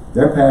fear.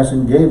 Their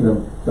passion gave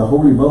them the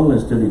holy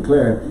boldness to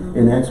declare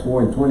in Acts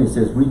 4 and 20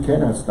 says, we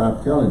cannot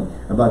stop telling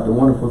about the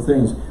wonderful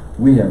things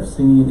we have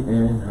seen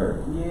and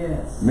heard.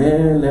 Yes.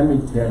 Man, let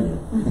me tell you.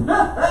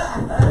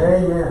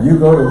 Amen. You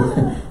go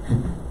to,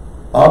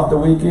 off the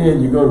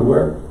weekend, you go to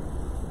work,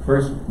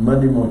 first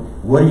Monday morning,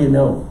 what do you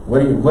know?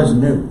 What's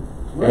new?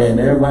 And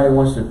everybody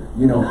wants to,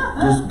 you know,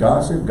 just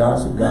gossip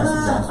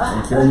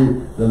and tell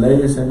you the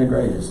latest and the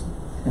greatest.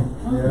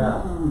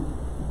 Yeah.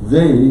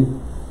 They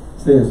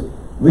says,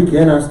 we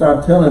cannot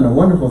stop telling the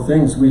wonderful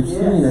things we've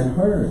seen and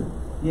heard.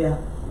 Yeah.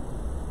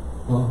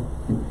 Well,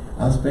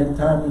 I spent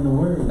time in the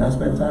Word, and I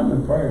spent time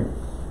in prayer.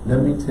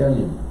 Let me tell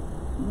you,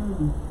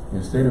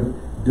 instead of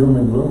doom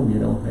and gloom, you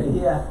know,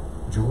 hey,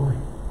 joy.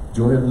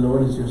 Joy of the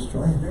Lord is your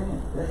strength.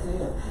 That's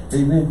it.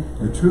 Amen.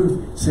 The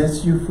truth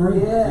sets you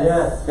free. Yes.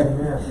 Yes.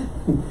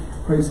 Amen.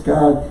 Praise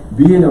God.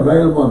 Being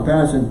available and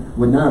passion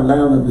would not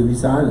allow them to be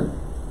silent.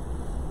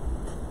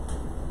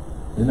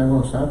 They're not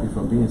going to stop you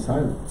from being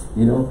silent.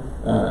 You know,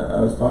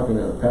 I was talking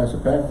to Pastor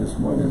Pat this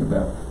morning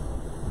about,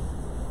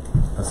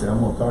 I said, I'm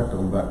going to talk to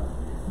him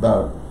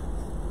about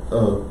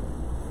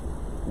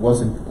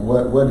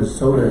what does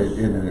soda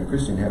and a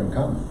Christian have in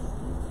common?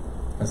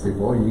 I said,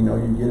 boy, you know,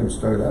 you get them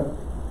stirred up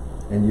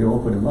and you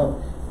open them up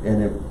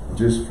and it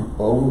just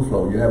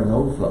overflow. You have an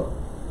overflow.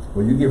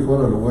 Well, you get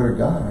full of the Word of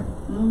God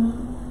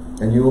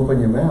and you open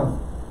your mouth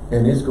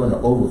and it's going to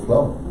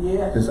overflow.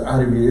 Because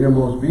out of your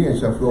innermost being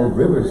shall flow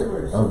rivers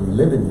of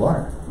living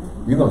water.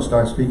 You're going to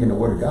start speaking the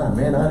Word of God.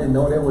 Man, I didn't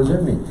know that was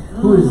in me.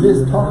 Who is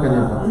this talking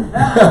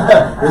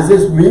about? Is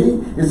this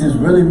me? Is this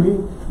really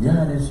me?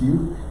 Yeah, that's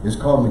you. It's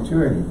called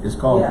maturity. It's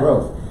called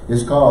growth.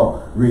 It's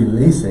called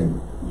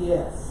releasing.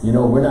 Yes. You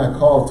know, we're not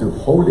called to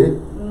hold it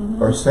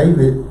or save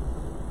it.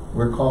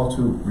 We're called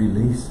to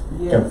release,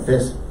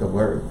 confess the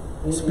Word,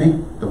 speak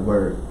the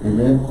Word.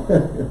 Amen.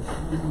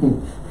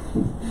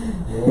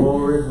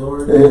 Glory,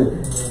 glory.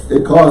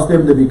 It caused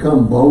them to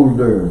become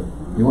bolder.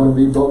 You want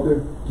to be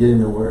bolder? Get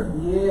in the Word.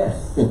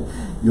 Yes.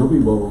 You'll be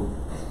bold.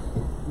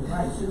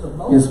 Right, she's a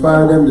bold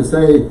Inspire them to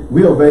say,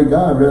 we obey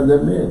God rather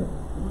than men.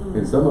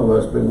 And some of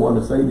us been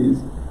wanting to say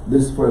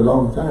this for a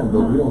long time,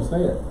 but we don't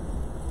say it.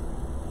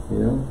 You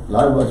know, a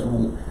lot of us,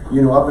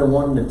 you know, I've been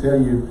wanting to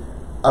tell you,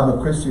 I'm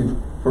a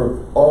Christian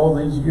for all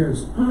these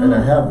years, and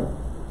I haven't.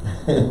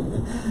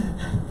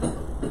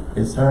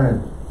 It's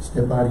time.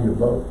 Step out of your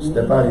boat.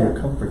 Step out of your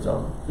comfort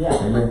zone.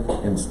 Amen.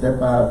 And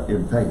step out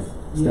in faith.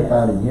 Step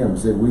out in Him.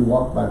 Said we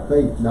walk by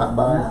faith, not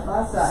by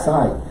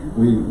sight.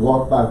 We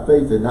walk by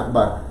faith and not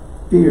by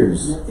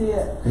fears. That's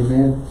it.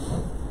 Amen.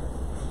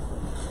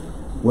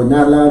 Would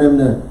not allow them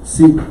to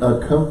seek a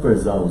comfort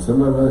zone.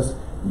 Some of us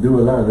do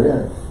a lot of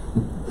that.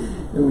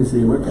 Let me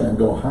see, where can I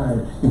go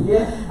hide?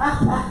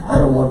 I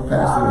don't want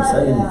pastor to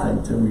say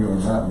anything to me or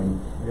about me.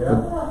 Yeah.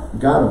 But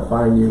God will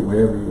find you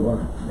wherever you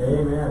are.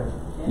 Amen.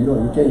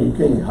 You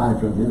can't hide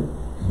from Him.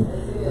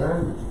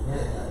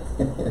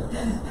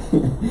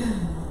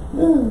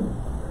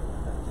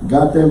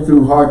 Got them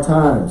through hard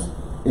times.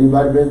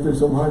 Anybody been through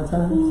some hard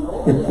times?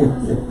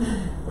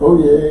 Oh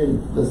yeah.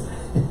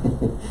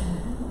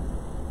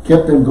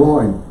 Kept them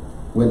going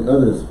when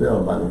others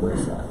fell by the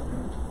wayside.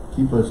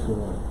 Keep us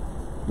going.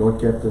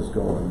 Lord kept us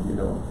going,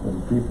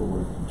 when people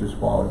were just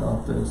falling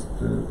off to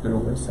the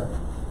wayside.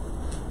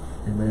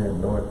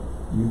 Amen. Lord,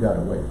 you got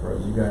a way for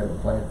us. You got a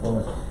plan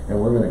for us. And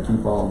we're going to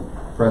keep on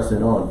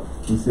pressing on.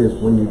 He says,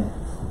 when you're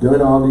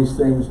doing all these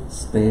things,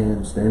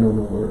 stand on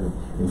the word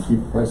and keep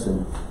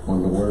pressing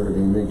on the word.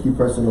 Amen. Keep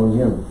pressing on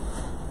Him.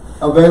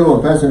 Available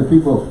and passionate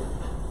people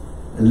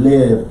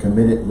live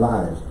committed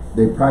lives.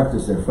 They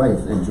practice their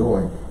faith and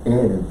joy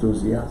and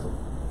enthusiasm.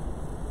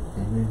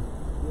 Amen.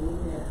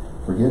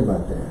 Forget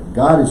about that.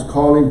 God is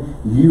calling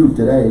you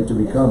today to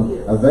become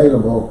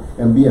available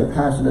and be a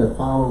passionate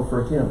follower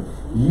for Him.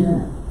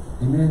 You.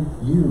 Amen.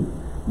 You.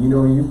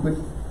 You quit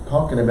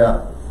talking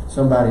about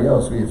somebody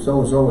else. If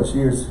so-and-so was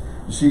here,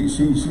 she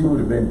would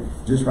have been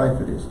just right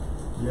for this.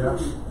 Yeah.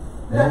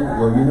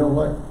 Well, you know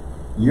what?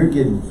 You're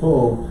getting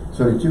full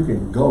so that you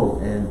can go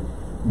and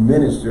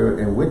minister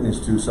and witness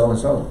to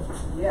so-and-so.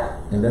 Yeah.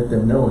 And let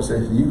them know. It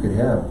says you can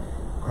have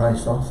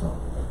Christ also.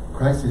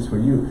 Christ is for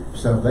you.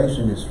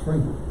 Salvation is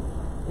free.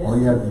 Yes. All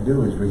you have to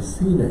do is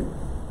receive it.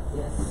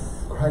 Yes.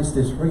 Christ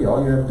is free.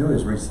 All you have to do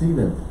is receive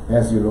Him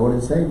as your Lord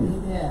and Savior.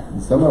 Yeah.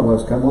 And some of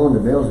us, come on, the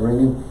bell's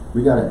ringing.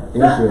 We got to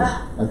answer.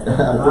 I think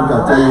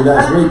I told you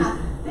last week.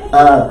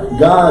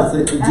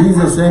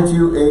 Jesus sent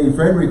you a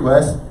friend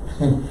request.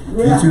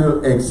 Did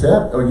you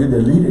accept or you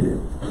deleted it?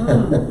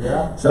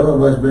 Yeah. Some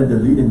of us been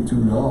deleting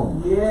too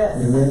long. Yes.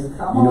 Amen.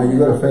 You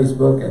go to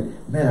Facebook and,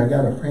 man, I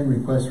got a friend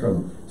request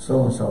from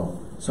so-and-so.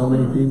 So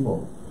many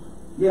people.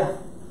 Yeah.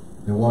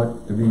 They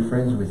want to be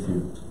friends with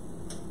you.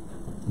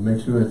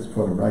 Make sure it's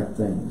for the right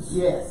things.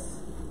 Yes.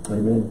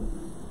 Amen.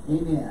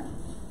 Amen.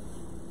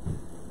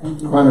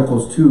 Thank you.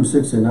 Chronicles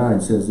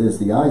 2:6-9 says this,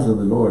 the eyes of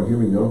the Lord, here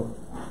we go.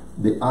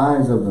 The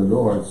eyes of the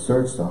Lord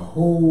search the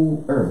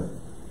whole earth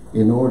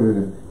in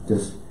order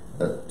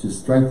to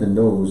strengthen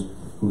those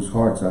whose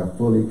hearts are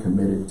fully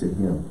committed to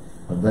Him.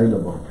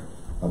 Available.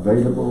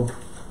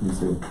 You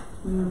see.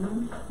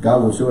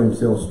 God will show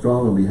Himself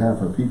strong on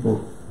behalf of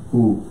people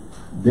who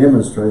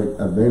demonstrate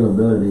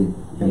availability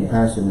and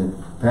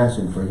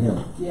passion for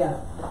Him. Yeah.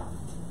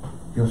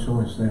 He'll show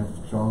Himself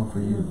strong for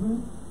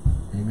you.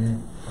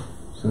 Amen.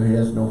 So He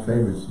has no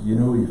favorites. You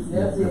know who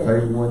the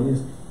favorite one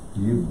is?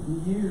 You.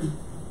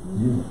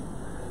 You.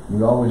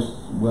 We always,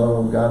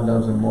 God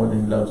loves Him more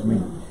than He loves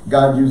me.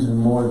 God uses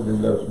more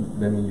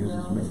than He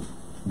uses me.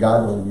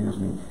 God don't use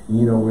me.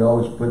 And we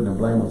always putting the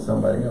blame on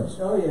somebody else.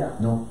 Oh yeah.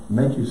 No,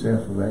 make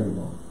yourself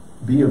available.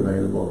 Be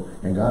available,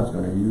 and God's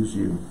going to use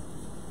you.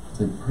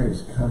 Say,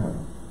 praise God.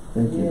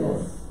 Thank you,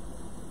 Lord.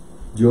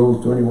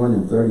 Job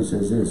 21:30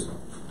 says this.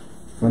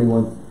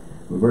 21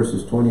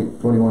 verses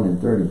 21 and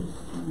 30.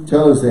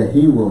 Tell us that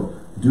He will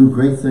do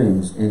great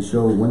things and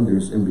show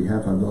wonders in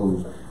behalf of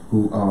those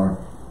who are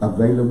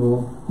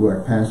available, who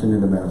are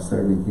passionate about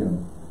serving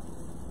Him.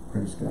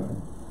 Praise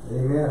God.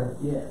 Amen.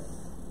 Yes.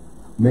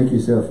 Make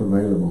yourself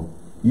available.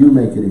 You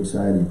make it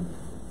exciting.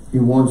 He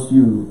wants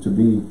you to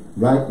be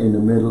right in the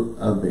middle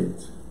of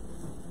it.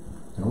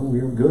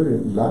 We're good at,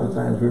 a lot of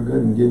times we're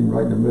good in getting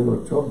right in the middle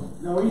of trouble.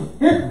 No,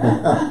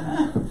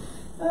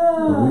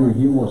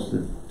 He wants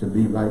to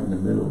be right in the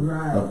middle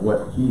of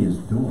what He is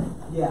doing.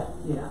 Yeah.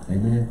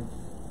 Amen.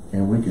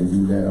 And we can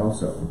do that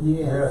also.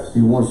 Yes.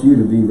 He wants you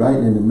to be right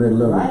in the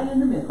middle of it. Right in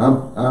the middle.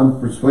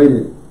 I'm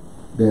persuaded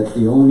that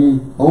the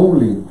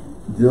only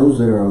those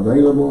that are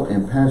available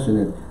and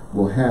passionate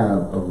will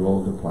have a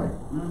role to play.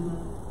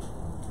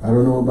 I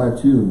don't know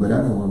about you, but I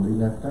don't want to be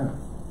left out.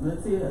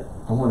 That's it.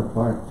 I want a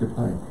part to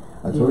play.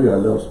 I told you I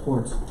love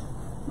sports.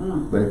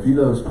 But if you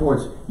love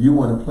sports, you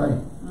want to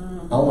play.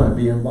 I want to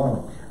be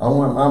involved.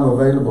 I'm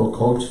available,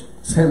 coach.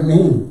 Send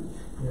me.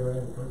 You're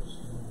right, coach.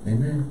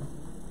 Amen.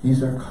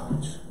 He's our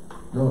coach.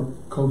 No,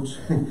 coach,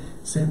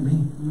 send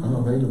me. I'm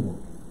available.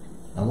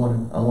 I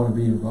want to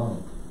be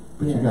involved.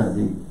 But you got to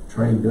be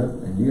trained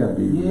up and you got to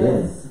be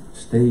ready.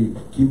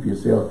 Keep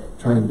yourself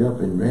trained up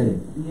and ready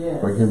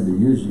for Him to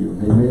use you.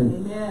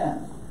 Amen.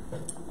 Amen.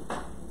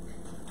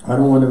 I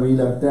don't want to be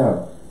left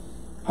out.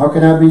 How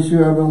can I be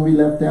sure I won't be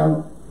left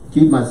out?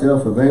 Keep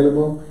myself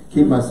available,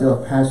 keep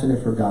myself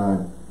passionate for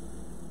God,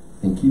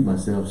 and keep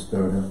myself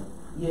stirred up.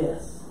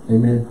 Yes.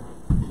 Amen.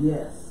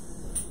 Yes.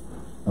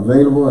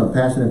 Available and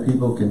passionate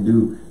people can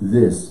do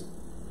this.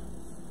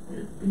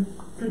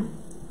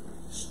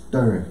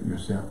 Stir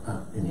yourself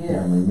up in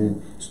Him.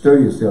 Amen. Stir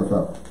yourself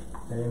up.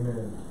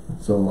 Amen.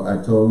 So I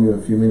told you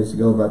a few minutes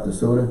ago about the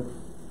soda.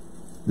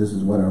 This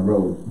is what I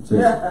wrote. It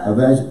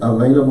says,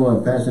 available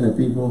and passionate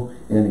people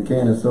and a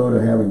can of soda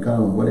have in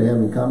common. What they have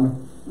in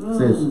common? It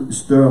says,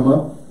 stir them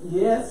up.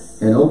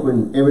 Yes. And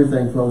open,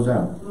 everything flows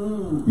out.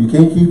 You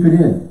can't keep it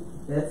in.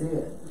 That's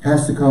it.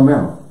 has to come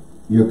out.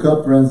 Your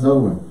cup runs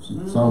over.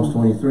 Psalms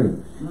 23.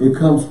 It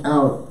comes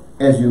out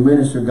as you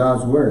minister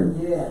God's word.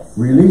 Yes.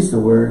 Release the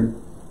word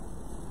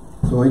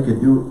so it can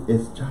do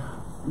its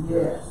job.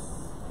 Yes.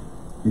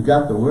 You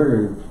got the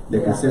word that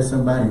Yeah. can set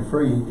somebody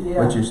free,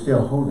 Yeah. but you're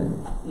still holding it.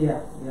 Yeah.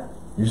 Yeah.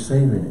 You're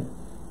saving it.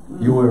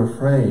 You were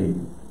afraid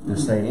to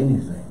say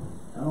anything.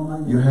 Oh my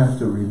You goodness. have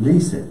to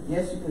release it.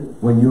 Yes, you do.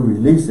 When you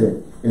release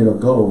it, it'll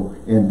go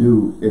and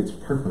do its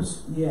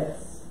purpose.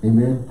 Yes.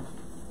 Amen.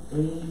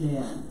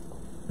 Amen.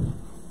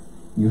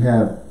 You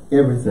have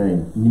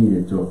everything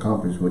needed to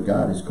accomplish what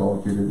God has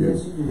called you to do.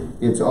 Yes, you do.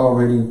 It's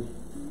already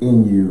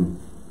in you.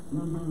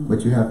 Mm-hmm.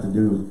 But you have to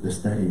do the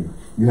study.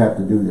 You have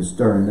to do the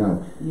stirring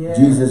up. Yes.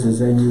 Jesus is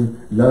in you.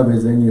 Love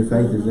is in you.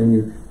 Faith is in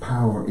you.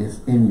 Power is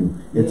in you.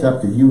 It's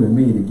up to you and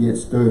me to get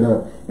stirred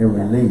up and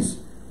release.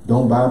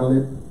 Don't bottle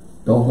it.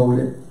 Don't hold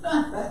it.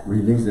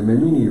 Release it. Man,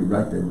 you need to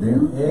write that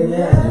down.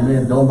 Amen.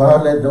 Amen. Don't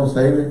bottle it. Don't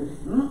save it.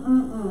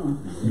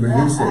 You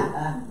release it.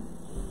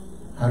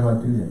 How do I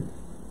do that?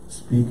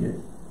 Speak it.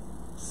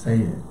 Say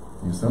it.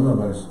 And some of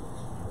us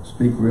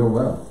speak real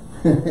well.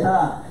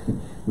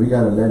 We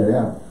got to let it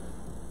out.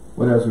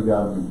 What else we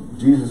got?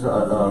 Jesus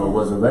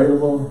was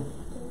available.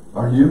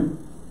 Are you?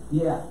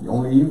 Yeah.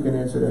 Only you can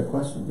answer that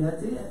question.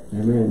 That's it.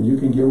 Amen. You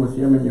can get with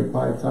him in your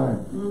quiet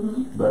time.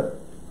 Mm-hmm. But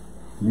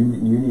you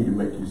need to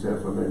make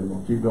yourself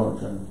available. Keep going,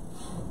 Tom.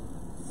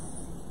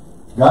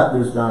 God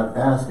does not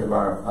ask of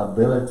our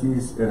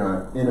abilities and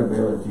our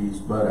inabilities,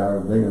 but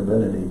our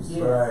availabilities.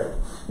 Yes. Right.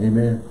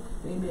 Amen.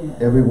 Amen.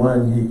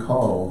 Everyone he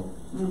called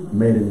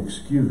made an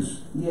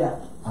excuse. Yeah.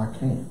 I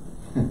can't.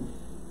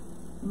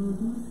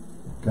 Mm-hmm.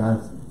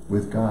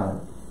 With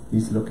God,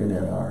 he's looking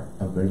at our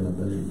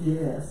availability.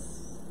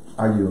 Yes.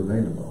 Are you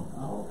available?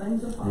 All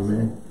things are possible.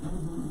 Amen.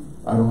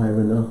 Mm-hmm. I don't have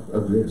enough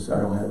of this.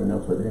 I don't have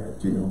enough of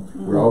that. You know,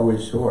 we're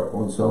always short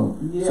on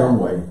some way.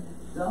 Somewhere.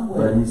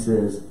 But he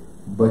says,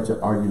 but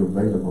are you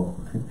available?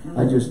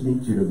 I just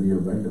need you to be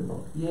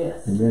available.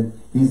 Yes. Amen.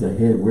 He's the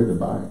head. We're the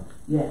body.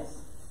 Yes.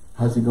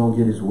 How's he going to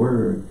get his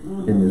word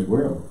in this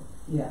world?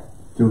 Yeah.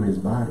 Through his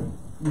body.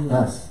 Yes.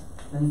 Us.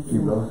 Thank You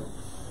you. know?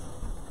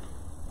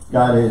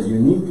 God has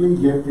uniquely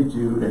gifted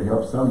you to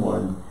help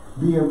someone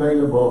be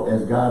available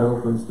as God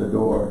opens the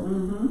door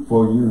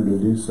for you to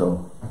do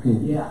so. I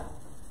mean, Yeah.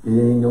 it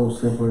ain't no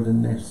simpler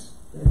than this.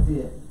 That's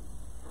it.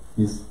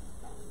 He's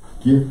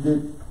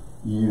gifted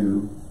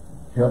you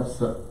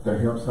to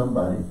help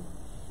somebody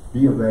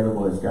be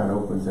available as God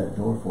opens that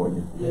door for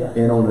you. Yeah.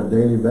 And on a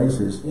daily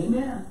basis,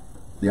 Amen.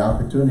 the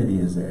opportunity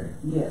is there.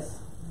 Yes.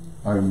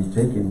 Are you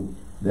taking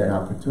that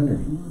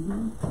opportunity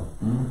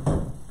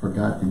for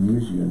God to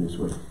use you in this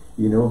way?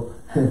 You know,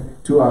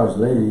 2 hours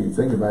later, you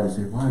think about it and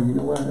say, wow, you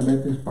know what? I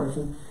met this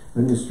person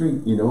in the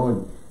street, you know,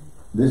 and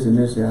this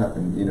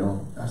happened, you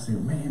know. I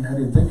said, man, I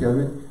didn't think of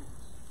it.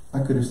 I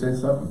could have said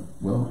something.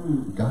 Well,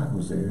 God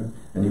was there,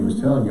 and he was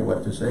telling you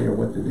what to say or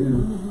what to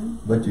do,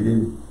 but you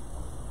didn't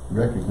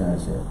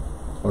recognize that.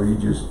 Or you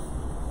just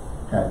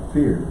had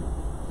fear.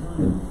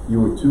 And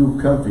you were too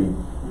comfy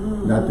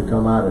not to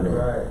come out of there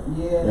Right.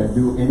 Yes. and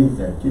do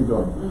anything. Keep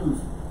going.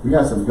 We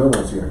got some good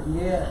ones here.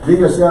 Yes. Be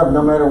yourself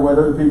no matter what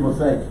other people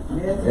think.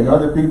 Yes. And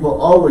other people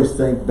always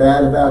think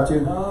bad about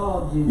you.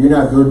 Oh, Jesus. You're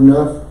not good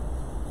enough.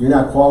 You're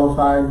not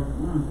qualified.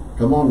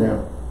 Come on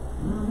now.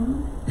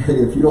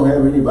 If you don't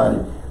have anybody,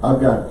 I've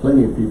got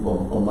plenty of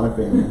people on my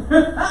family.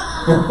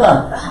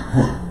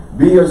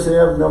 Be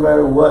yourself no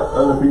matter what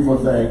other people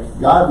think.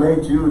 God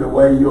made you the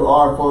way you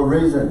are for a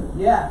reason.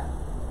 Yeah.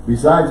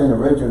 Besides an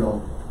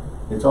original,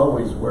 it's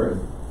always worth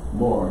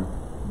more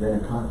than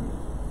a copy.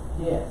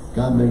 Yes.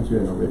 God made you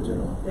an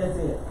original. That's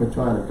it. Quit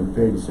trying to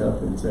compare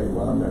yourself and say,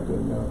 well, I'm not good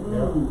enough.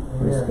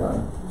 Praise Amen.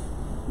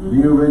 God.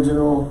 Be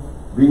original.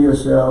 Be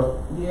yourself.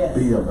 Yes.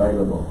 Be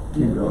available.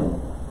 Keep going.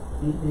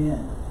 Amen.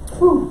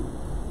 Whew.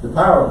 The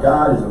power of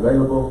God is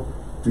available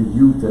to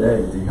you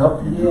today to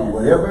help you do Yes.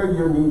 whatever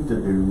you need to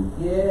do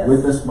Yes.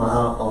 with a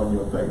smile on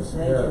your face.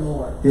 Thank you,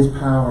 Lord. His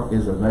power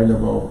is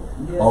available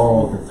Yes,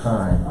 all it the is.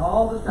 time.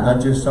 All the time. Not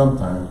just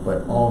sometimes,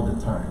 but all the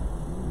time.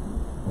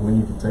 And we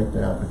need to take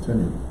the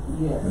opportunity.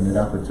 Yes. When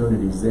that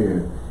opportunity is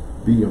there,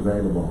 be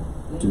available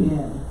to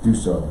Amen. do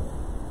so.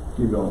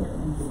 Keep going.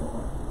 Thank you,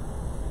 Lord.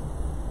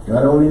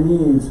 God only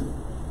needs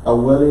a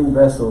willing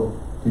vessel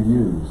to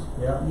use.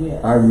 Yeah.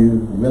 Yes. Are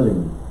you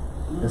willing?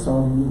 That's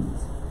all he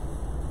needs.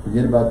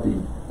 Forget about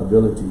the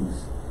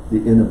abilities,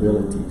 the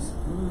inabilities.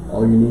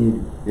 All you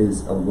need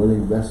is a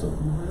willing vessel.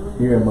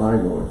 Here am I,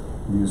 Lord.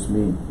 Use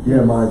me. Here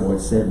am I,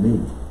 Lord. Send me.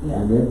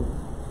 Yeah. Amen.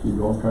 Keep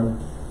going, Carmen.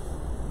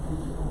 Thank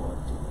you, Lord.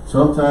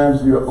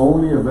 Sometimes your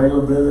only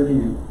available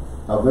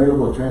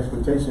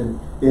transportation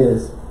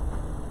is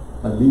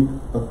a leap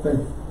of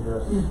faith.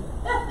 Yes.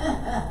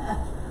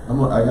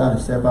 I got to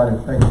step out in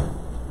faith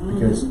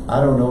because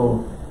I don't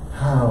know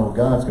how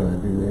God's going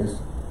to do this,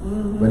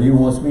 but he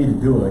wants me to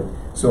do it.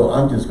 So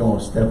I'm just going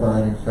to step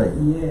out in faith.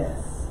 Yes.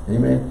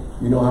 Amen.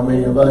 You know how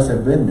many of us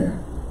have been there.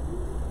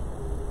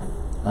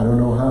 I don't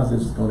know how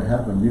this is going to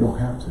happen. You don't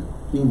have to.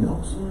 He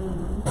knows.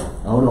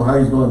 I don't know how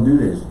he's going to do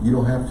this. You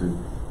don't have to.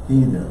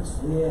 He does.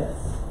 Yes.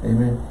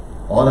 Amen.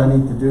 All I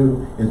need to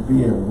do is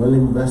be a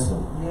willing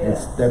vessel and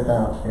Yes. step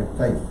out in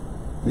faith.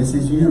 This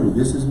is you.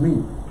 This is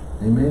me.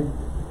 Amen.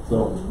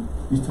 So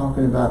he's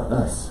talking about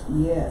us.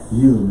 Yes.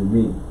 You and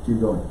me.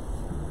 Keep going.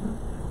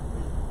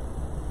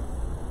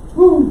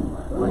 Woo!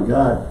 My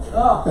God.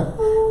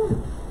 Oh.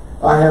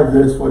 I have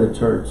this for the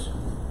church.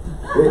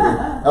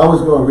 I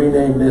was going to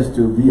rename this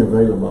to Be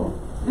Available.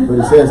 But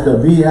it says the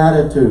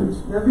Beatitudes.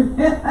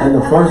 And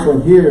the first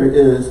one here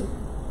is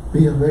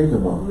be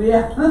available.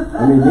 Yeah.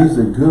 I mean, these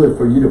are good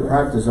for you to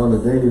practice on a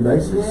daily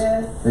basis.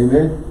 Yes.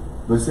 Amen.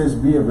 But it says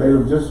be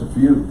available just a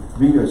few.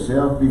 Be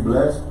yourself, be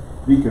blessed,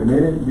 be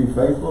committed, be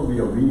faithful, be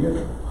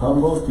obedient,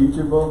 humble,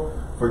 teachable,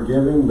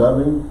 forgiving,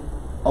 loving,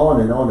 on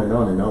and on and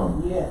on and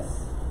on.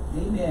 Yes.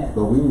 Amen.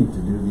 But we need to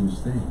do these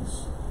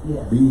things.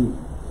 Yes. Be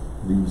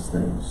these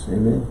things.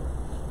 Amen.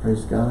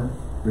 Praise God.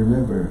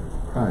 Remember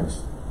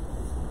Christ.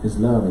 His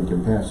love and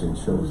compassion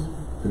shows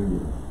through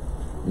you.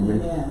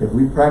 Amen. Yeah. If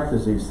we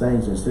practice these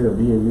things instead of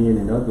being mean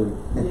and ugly,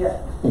 Yeah.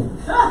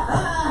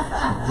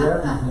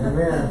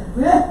 Amen.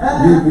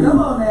 Come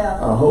on now.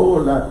 a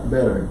whole lot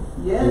better.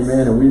 Yes.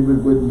 Amen. And we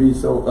wouldn't be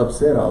so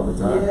upset all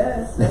the time.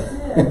 Yes, that's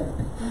it.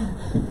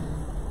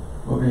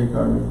 Okay,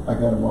 Carmen, I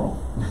got them all.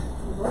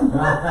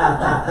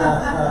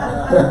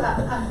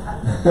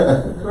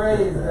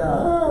 Praise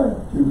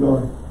God. Keep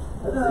going.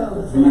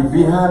 No,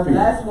 Be happy.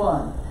 Last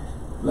one.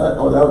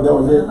 Oh, that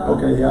was it?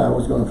 Okay, yeah, I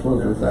was going to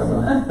close with that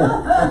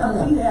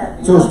one. Be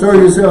happy. So stir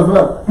yourself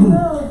up.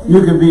 No,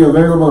 You can be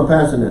available and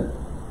passionate.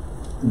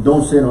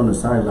 Don't sit on the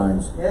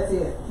sidelines that's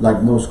it.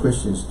 like most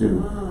Christians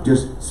do.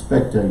 Just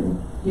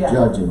spectating, Yeah.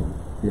 judging,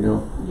 you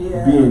know,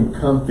 Yeah. being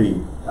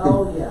comfy.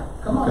 Oh yeah.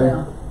 Come on Okay.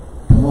 now.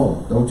 Come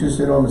on, don't just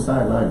sit on the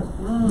sidelines.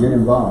 Get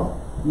involved.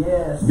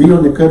 Yes. Be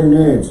on the cutting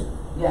edge,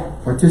 Yeah.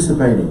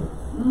 participating,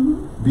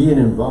 being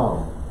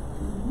involved.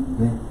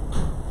 Okay?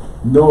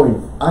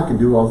 Knowing I can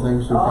do all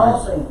things through All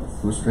Christ things.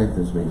 who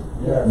strengthens me.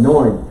 Yes.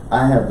 Knowing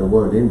I have the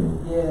word in me.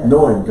 Yes.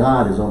 Knowing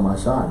God is on my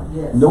side.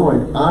 Yes.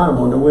 Knowing I'm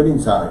on the winning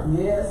side.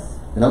 Yes.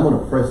 And I'm going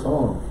to press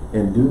on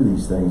and do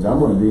these things. I'm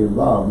going to be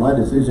involved. My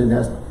decision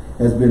has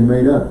been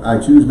made up. I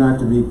choose not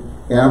to be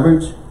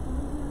average.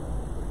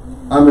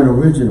 I'm an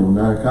original,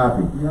 not a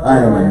copy. No. I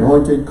am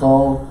anointed,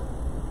 called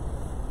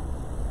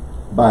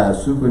by a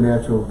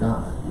supernatural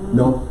God.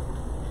 No,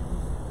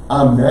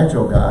 I'm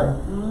natural guy.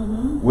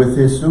 With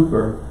his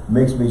super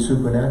makes me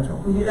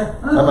supernatural. Yeah.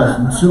 I'm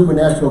a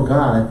supernatural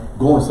guy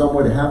going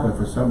somewhere to happen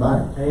for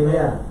somebody.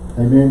 Amen.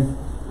 Amen.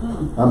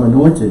 I'm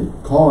anointed,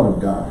 called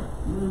of God.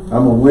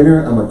 I'm a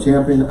winner. I'm a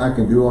champion. I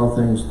can do all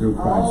things through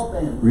All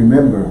Christ. things.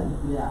 Remember,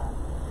 Yeah.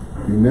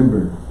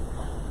 remember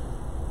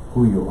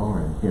who you are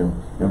in him.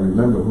 And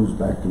remember who's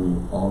backing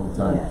you all the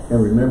time. Yes.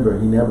 And remember,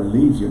 he never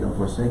leaves you nor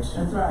forsakes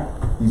you. That's right.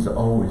 He's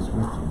always with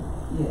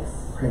you. Yes.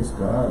 Praise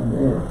God,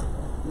 man.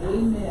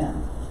 Amen.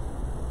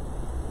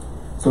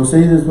 So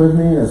say this with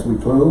me as we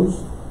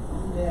close.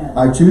 Amen.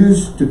 I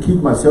choose to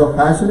keep myself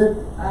passionate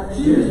I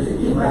choose to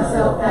keep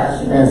myself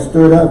passionate and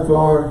stirred up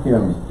for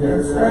him.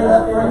 and stirred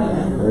up for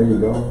him. There you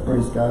go.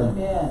 Praise God.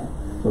 Amen.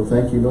 So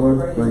thank you,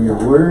 Lord, for your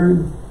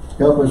word.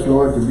 Help us,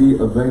 Lord, to be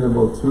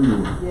available to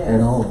you Yes.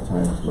 at all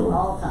times, Lord.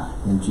 All time.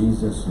 In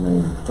Jesus'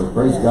 name. So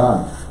praise Yes.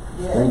 God.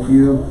 Yes. Thank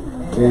you.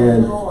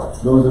 And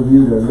those of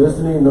you that are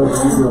listening, those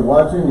of you that are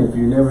watching, if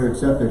you never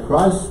accepted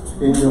Christ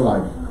in your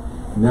life,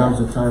 now's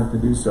the time to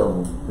do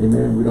so.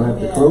 Amen. We don't have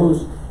to Amen.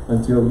 close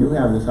until you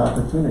have this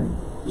opportunity.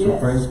 So Yes.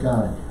 praise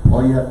God.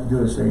 All you have to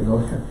do is say,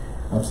 Lord,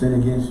 I've sinned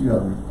against you.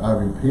 I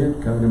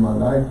repent. Come into my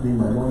life. Be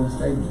my Lord and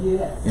Savior.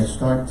 Yes. And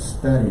start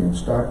studying.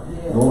 Start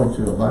Yes. going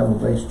to a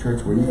Bible-based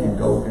church where you can Yes.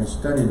 go and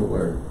study the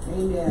Word.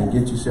 Amen. And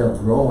get yourself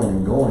growing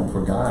and going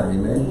for God.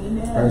 Amen.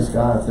 Amen. Praise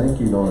God. Thank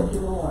you, Lord. Thank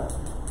you, Lord.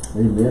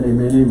 Amen,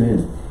 amen,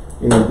 amen.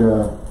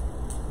 And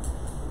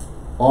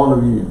all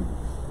of you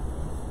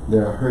that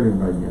are hurting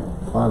right now,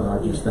 Father, I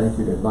just thank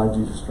you that by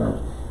Jesus Christ,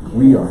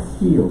 we are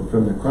healed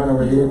from the crown of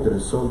our head to the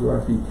soles of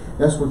our feet.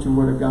 That's what your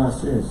Word of God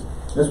says.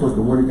 That's what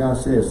the Word of God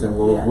says. And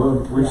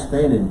we're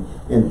standing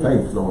in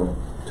faith, Lord.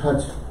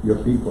 Touch your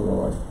people,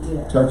 Lord.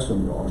 Yeah. Touch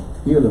them, Lord.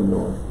 Heal them,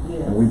 Lord.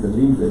 Yes. And we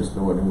believe this,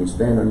 Lord, and we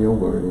stand on your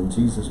Word in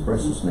Jesus'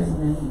 precious name.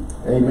 Name.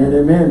 Amen,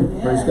 amen.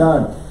 Yes. Praise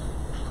God.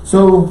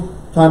 So,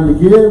 time to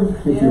give.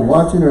 If you're Yes.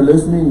 watching or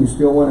listening, you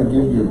still want to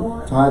give Thank you, your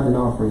Lord. tithe and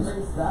offerings.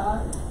 Praise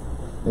God.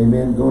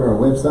 Amen. Go to our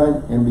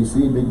website,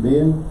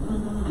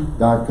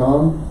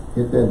 NBCBigBend.com.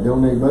 Hit that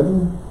donate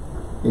button.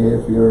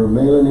 If you're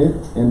mailing it,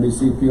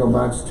 NBC PO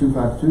Box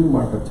 252,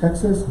 Marfa,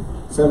 Texas,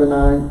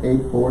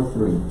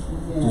 79843.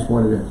 Yeah. Just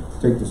wanted to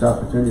take this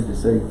opportunity to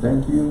say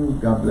thank you.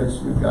 God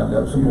bless you. God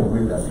loves you. And we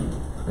love you.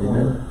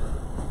 Amen.